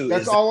ever knew.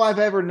 That's all I've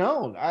ever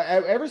known.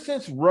 Ever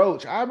since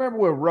Roach, I remember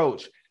when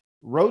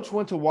Roach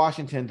went to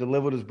Washington to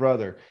live with his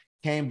brother,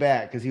 came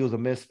back because he was a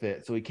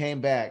misfit. So he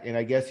came back, and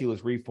I guess he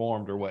was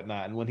reformed or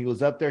whatnot. And when he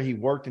was up there, he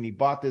worked and he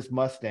bought this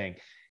Mustang.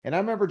 And I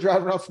remember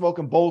driving around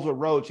smoking bowls with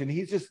Roach, and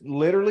he's just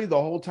literally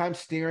the whole time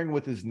steering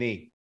with his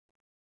knee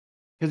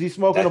because he's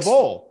smoking a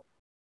bowl.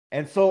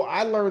 And so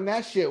I learned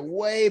that shit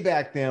way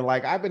back then.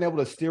 Like, I've been able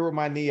to steer with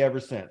my knee ever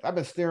since. I've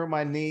been steering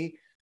my knee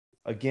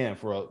again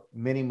for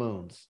many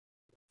moons.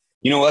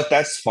 You know what?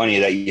 That's funny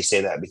that you say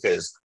that,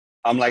 because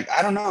I'm like,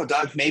 I don't know,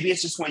 Doug. Maybe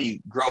it's just when you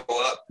grow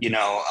up, you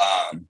know,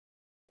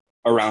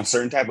 around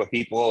certain type of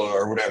people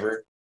or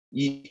whatever,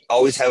 you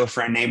always have a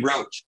friend named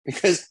Roach.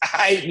 Because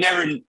I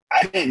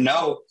didn't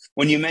know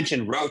when you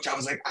mentioned Roach. I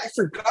was like, I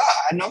forgot.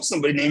 I know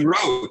somebody named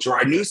Roach, or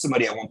I knew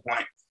somebody at one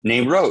point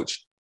named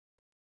Roach.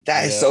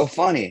 That is so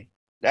funny.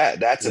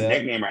 That's a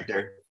nickname right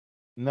there.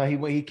 No,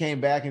 he came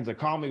back and he's like,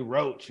 call me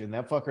Roach, and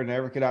that fucker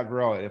never could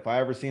outgrow it. If I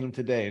ever seen him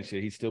today and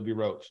shit, he'd still be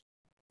Roach.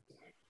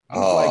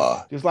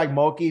 Just like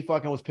Moki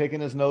fucking was picking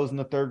his nose in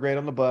the 3rd grade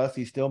on the bus.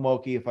 He's still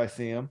Moki if I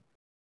see him.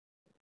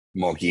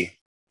 Moki.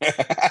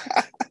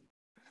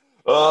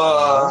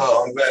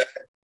 Oh, man.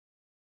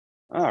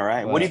 All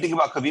right. What do you think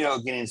about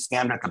Covino getting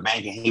scammed at the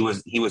bank and he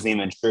wasn't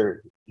even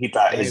sure? He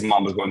thought his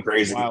mom was going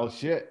crazy. Wild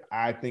shit.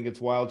 I think it's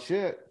wild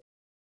shit.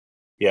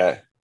 Yeah.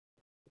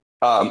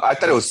 I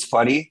thought it was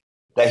funny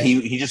that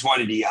he just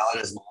wanted to yell at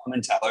his mom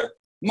and tell her,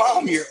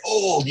 Mom, you're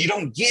old. You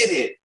don't get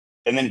it.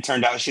 And then it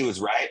turned out she was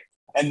right.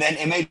 And then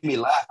it made me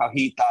laugh how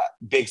he thought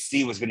Big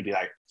C was going to be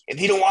like, if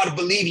he don't want to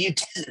believe you,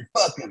 tell him,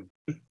 fuck him.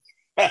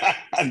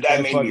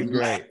 That made me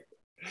great.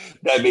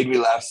 That made me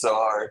laugh so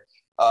hard.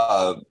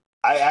 I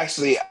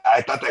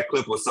thought that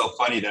clip was so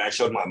funny that I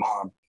showed my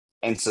mom,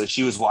 and so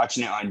she was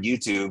watching it on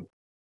YouTube,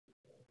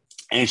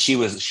 and she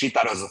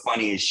thought it was the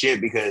funniest shit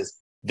because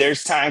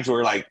there's times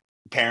where like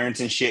parents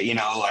and shit, you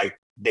know, like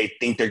they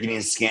think they're getting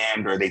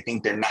scammed or they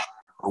think they're not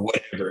or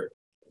whatever.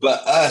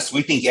 But us,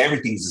 we think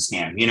everything's a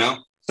scam, you know?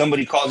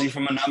 Somebody calls you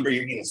from a number,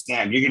 you're getting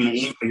scammed. You're getting an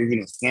email, you're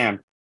getting scammed.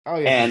 Oh,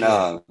 yeah. And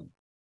sure.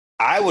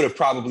 I would have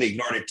probably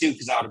ignored it too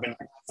because I would have been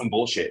like, some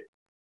bullshit,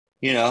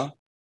 you know?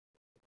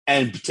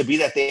 And to be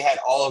that they had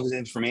all of his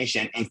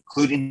information,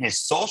 including his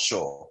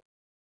social,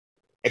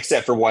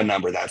 except for one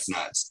number, that's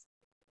nuts.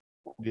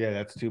 Yeah,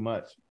 that's too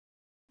much.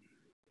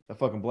 The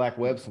fucking black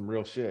web's some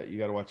real shit. You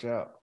got to watch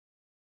out.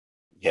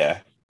 Yeah,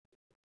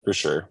 for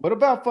sure. What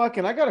about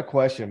fucking, I got a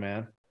question,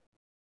 man.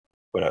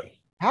 What up?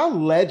 How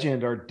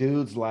legend are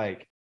dudes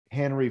like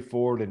Henry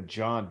Ford and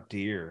John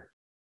Deere,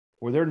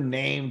 where their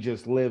name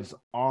just lives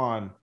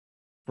on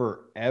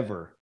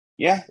forever?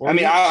 Yeah, I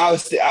mean, I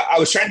was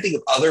trying to think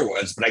of other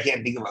ones, but I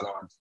can't think of other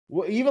ones.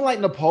 Well, even like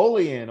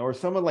Napoleon or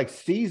someone like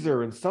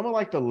Caesar and someone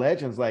like the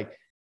legends, like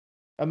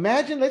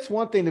imagine that's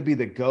one thing to be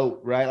the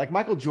GOAT, right? Like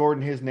Michael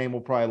Jordan, his name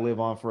will probably live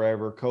on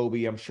forever.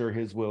 Kobe, I'm sure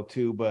his will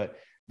too, but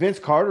Vince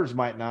Carter's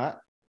might not.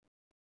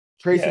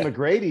 Tracy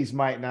McGrady's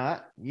might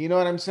not. You know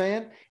what I'm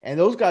saying? And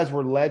those guys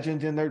were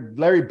legends in their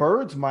Larry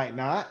Bird's might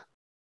not.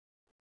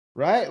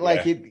 Right?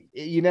 Like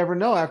you never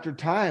know after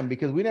time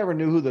because we never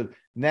knew who the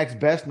next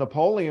best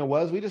Napoleon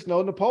was. We just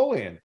know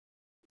Napoleon.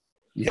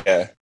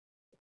 Yeah.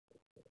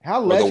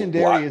 How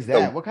legendary is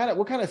that? What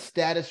kind of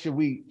status should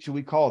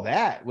we call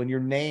that when your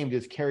name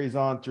just carries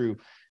on through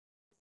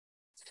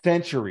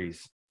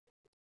centuries?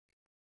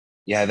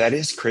 Yeah, that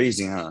is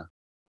crazy, huh?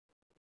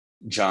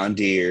 John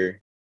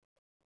Deere.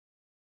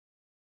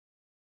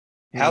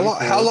 How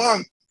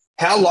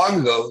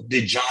long ago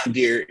did John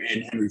Deere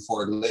and Henry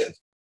Ford live?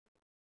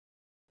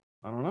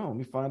 I don't know. Let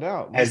me find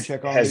out. Let's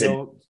check on the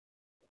old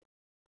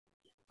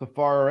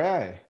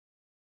Safari.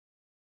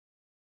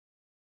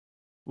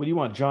 What do you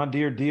want? John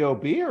Deere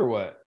DOB or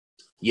what?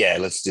 Yeah,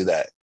 let's do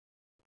that.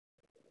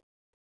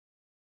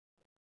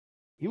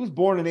 He was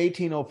born in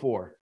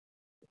 1804.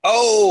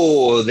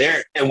 Oh,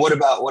 there. And what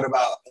about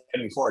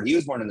Henry Ford? He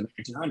was born in the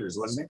 1900s,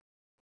 wasn't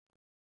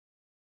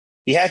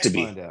he? He had to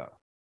be. Find out.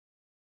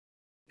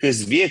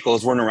 His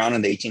vehicles weren't around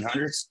in the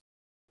 1800s.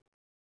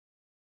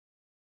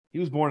 He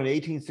was born in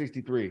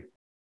 1863.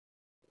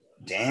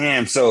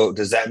 Damn. So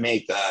does that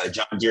make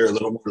John Deere a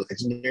little more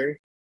legendary?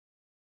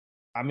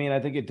 I mean, I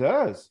think it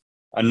does.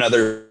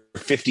 Another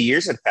 50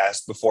 years had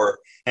passed before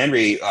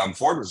Henry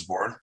Ford was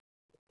born.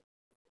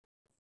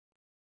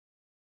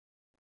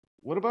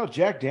 What about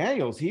Jack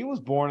Daniels? He was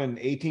born in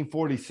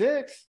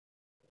 1846.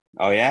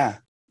 Oh, yeah.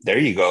 There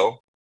you go.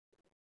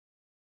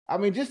 I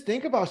mean, just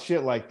think about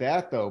shit like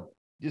that, though.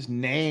 Just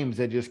names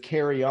that just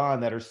carry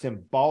on that are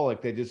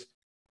symbolic, that just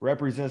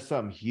represent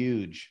something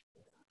huge.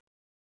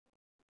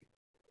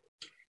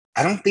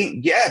 I don't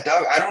think,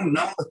 Doug, I don't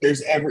know if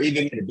there's ever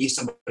even going to be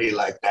somebody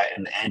like that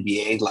in the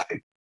NBA.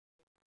 Like,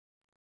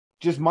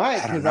 just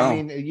Mike, because I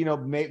mean, you know,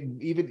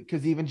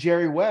 even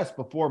Jerry West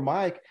before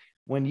Mike,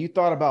 when you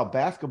thought about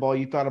basketball,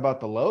 you thought about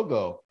the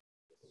logo,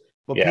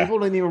 but people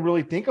didn't even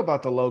really think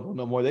about the logo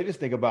no more. They just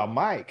think about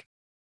Mike.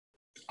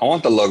 I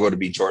want the logo to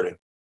be Jordan.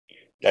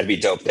 That'd be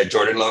dope. That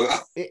Jordan logo.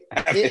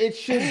 It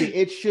should be.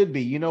 It should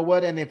be. You know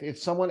what? And if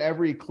someone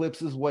ever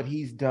eclipses what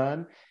he's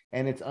done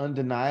and it's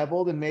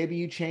undeniable, then maybe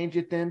you change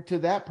it then to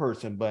that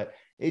person. But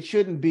it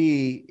shouldn't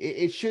be.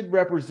 It should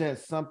represent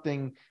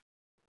something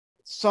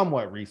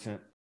somewhat recent.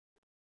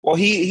 Well,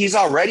 he's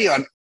already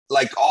on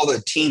like all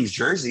the team's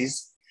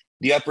jerseys.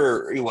 The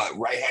upper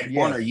right hand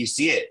corner, you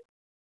see it.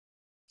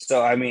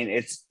 So I mean,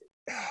 it's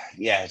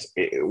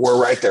we're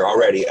right there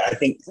already. I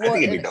think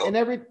it'd be dope.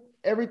 And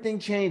everything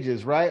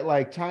changes, right?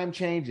 Like time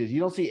changes. You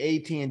don't see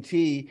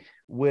AT&T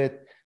with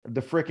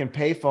the freaking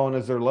payphone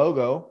as their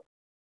logo,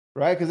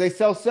 right? Because they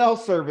sell cell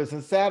service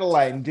and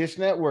satellite and Dish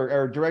Network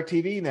or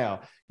DirecTV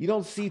now. You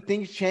don't see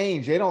things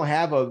change. They don't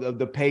have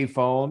the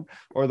payphone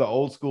or the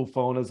old school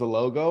phone as a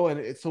logo.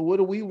 And so what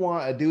do we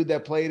want? A dude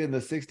that played in the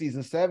 60s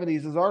and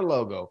 70s as our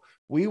logo.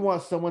 We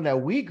want someone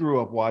that we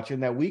grew up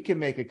watching that we can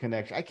make a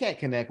connection. I can't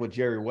connect with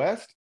Jerry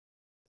West.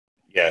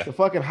 Yeah. The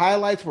fucking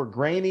highlights were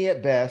grainy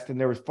at best,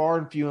 and there was far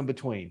and few in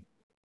between.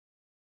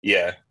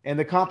 Yeah. And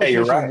the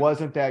competition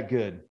wasn't that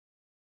good.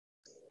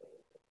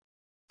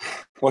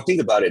 Well,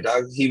 think about it,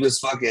 dog. He was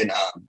fucking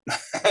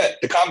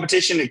the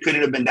competition, it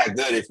couldn't have been that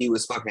good if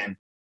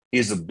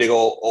he's a big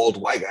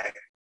old white guy.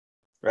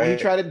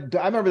 Right. Well,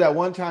 I remember that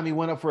one time he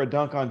went up for a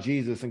dunk on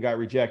Jesus and got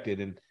rejected,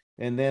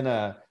 and then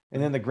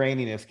the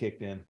graininess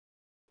kicked in.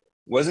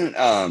 Wasn't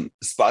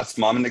Spot's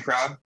mom in the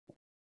crowd?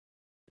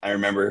 I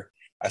remember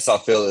I saw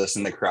Phyllis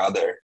in the crowd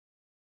there.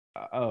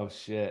 Oh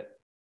shit!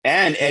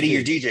 And Eddie,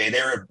 your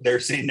DJ, they're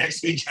sitting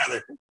next to each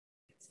other,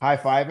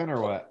 high-fiving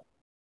or what?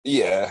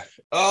 Yeah.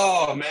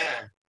 Oh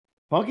man.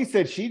 Funky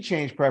said she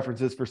changed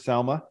preferences for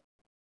Selma.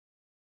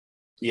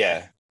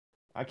 Yeah.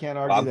 I can't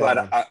argue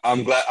that.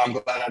 I'm glad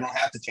I don't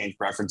have to change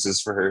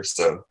preferences for her.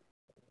 So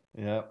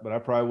yeah, but I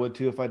probably would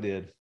too if I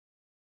did.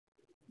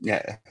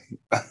 Yeah.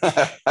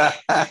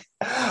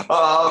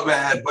 Oh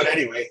man. But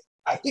anyway,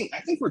 I think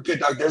we're good,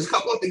 dog. There's a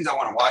couple of things I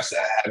want to watch that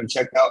I haven't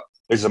checked out.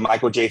 There's a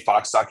Michael J.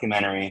 Fox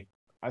documentary.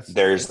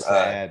 There's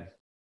sad.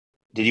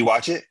 Did you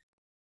watch it?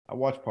 I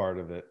watched part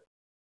of it.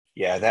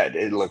 Yeah, that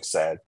it looks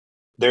sad.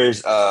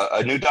 There's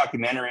a new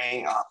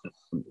documentary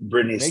on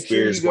Britney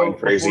Spears going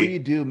crazy. Before you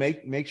do,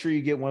 make sure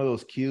you get one of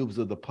those cubes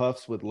of the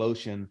puffs with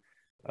lotion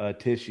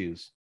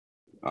tissues.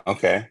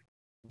 Okay.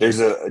 There's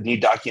a new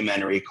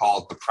documentary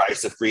called The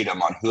Price of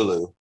Freedom on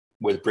Hulu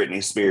with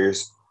Britney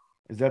Spears.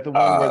 Is that the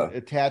one where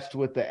attached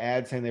with the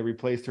ad saying they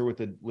replaced her with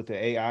the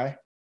AI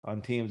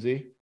on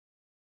TMZ?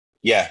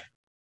 Yeah.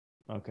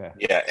 Okay.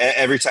 Yeah.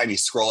 Every time you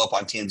scroll up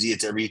on TMZ,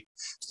 it's every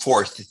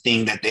fourth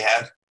thing that they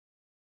have.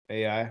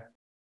 AI.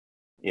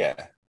 Yeah.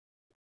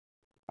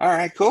 All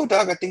right, cool,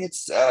 Doug. I think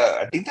that's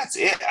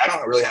it. I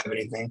don't really have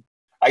anything.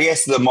 I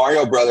guess the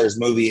Mario Brothers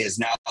movie is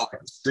now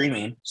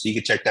streaming, so you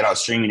can check that out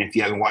streaming if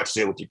you haven't watched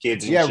it with your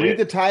kids. Yeah, read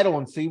the title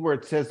and see where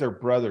it says they're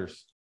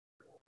brothers.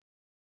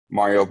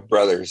 Mario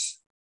Brothers.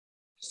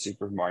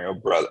 Super Mario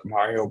Brother.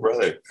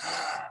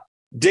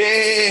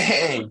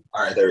 Dang.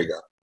 All right, there we go.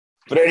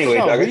 But anyway,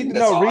 Doug, read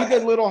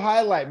the little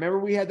highlight. Remember,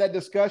 we had that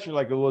discussion.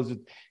 Like,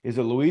 is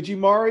it Luigi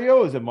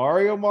Mario? Is it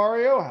Mario?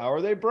 How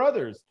are they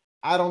brothers?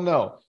 I don't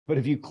know. But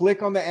if you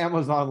click on the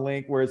Amazon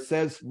link where it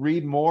says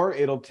read more,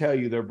 it'll tell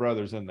you they're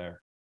brothers in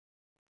there.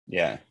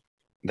 Yeah.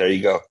 There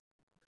you go.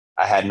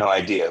 I had no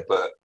idea,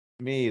 but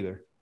me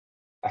either.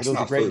 It was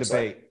a great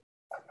debate.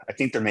 I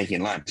think they're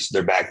making lunch.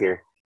 They're back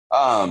here.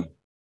 But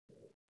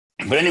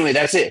anyway,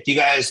 that's it. If you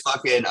guys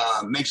fucking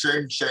make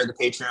sure to share the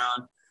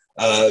Patreon.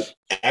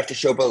 After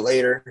show but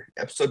later,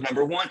 episode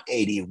number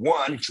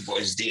 181. It's your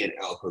boys D and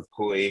El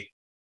Hukui.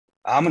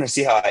 I'm gonna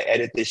see how I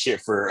edit this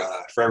shit for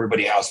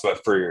everybody else,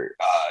 but for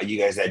you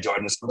guys that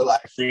joined us for the live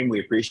stream,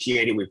 we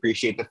appreciate it. We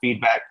appreciate the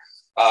feedback.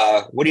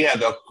 What do you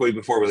have, El Hukui,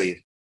 before we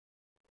leave?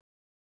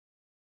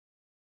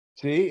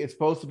 See, it's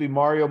supposed to be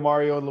Mario,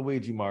 and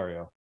Luigi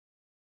Mario.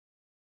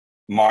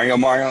 Mario,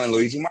 and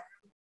Luigi Mario.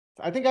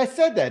 I think I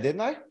said that,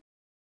 didn't I?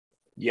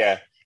 Yeah,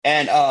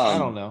 and I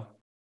don't know.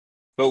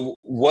 But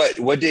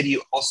what did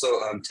you also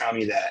tell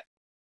me that?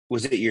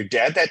 Was it your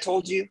dad that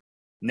told you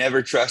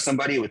never trust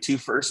somebody with two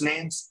first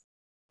names?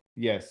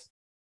 Yes.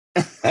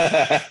 I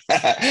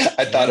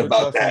thought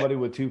about that. Somebody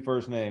with two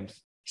first names.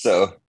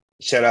 So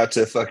shout out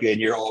to fucking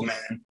your old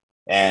man.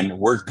 And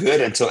we're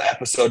good until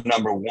episode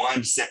number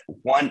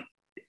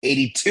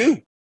 182.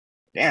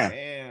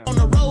 Damn. On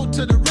the road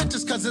to the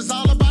riches, cause it's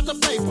all about the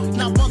paper.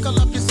 Now buckle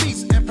up your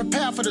seats and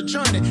prepare for the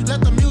journey.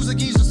 Let the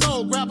music ease your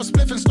soul, grab a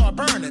spliff and start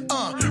burning.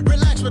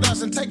 Relax with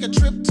us and take a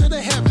trip to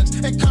the heavens.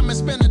 And come and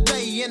spend a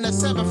day in the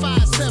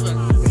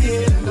 757.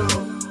 Yeah.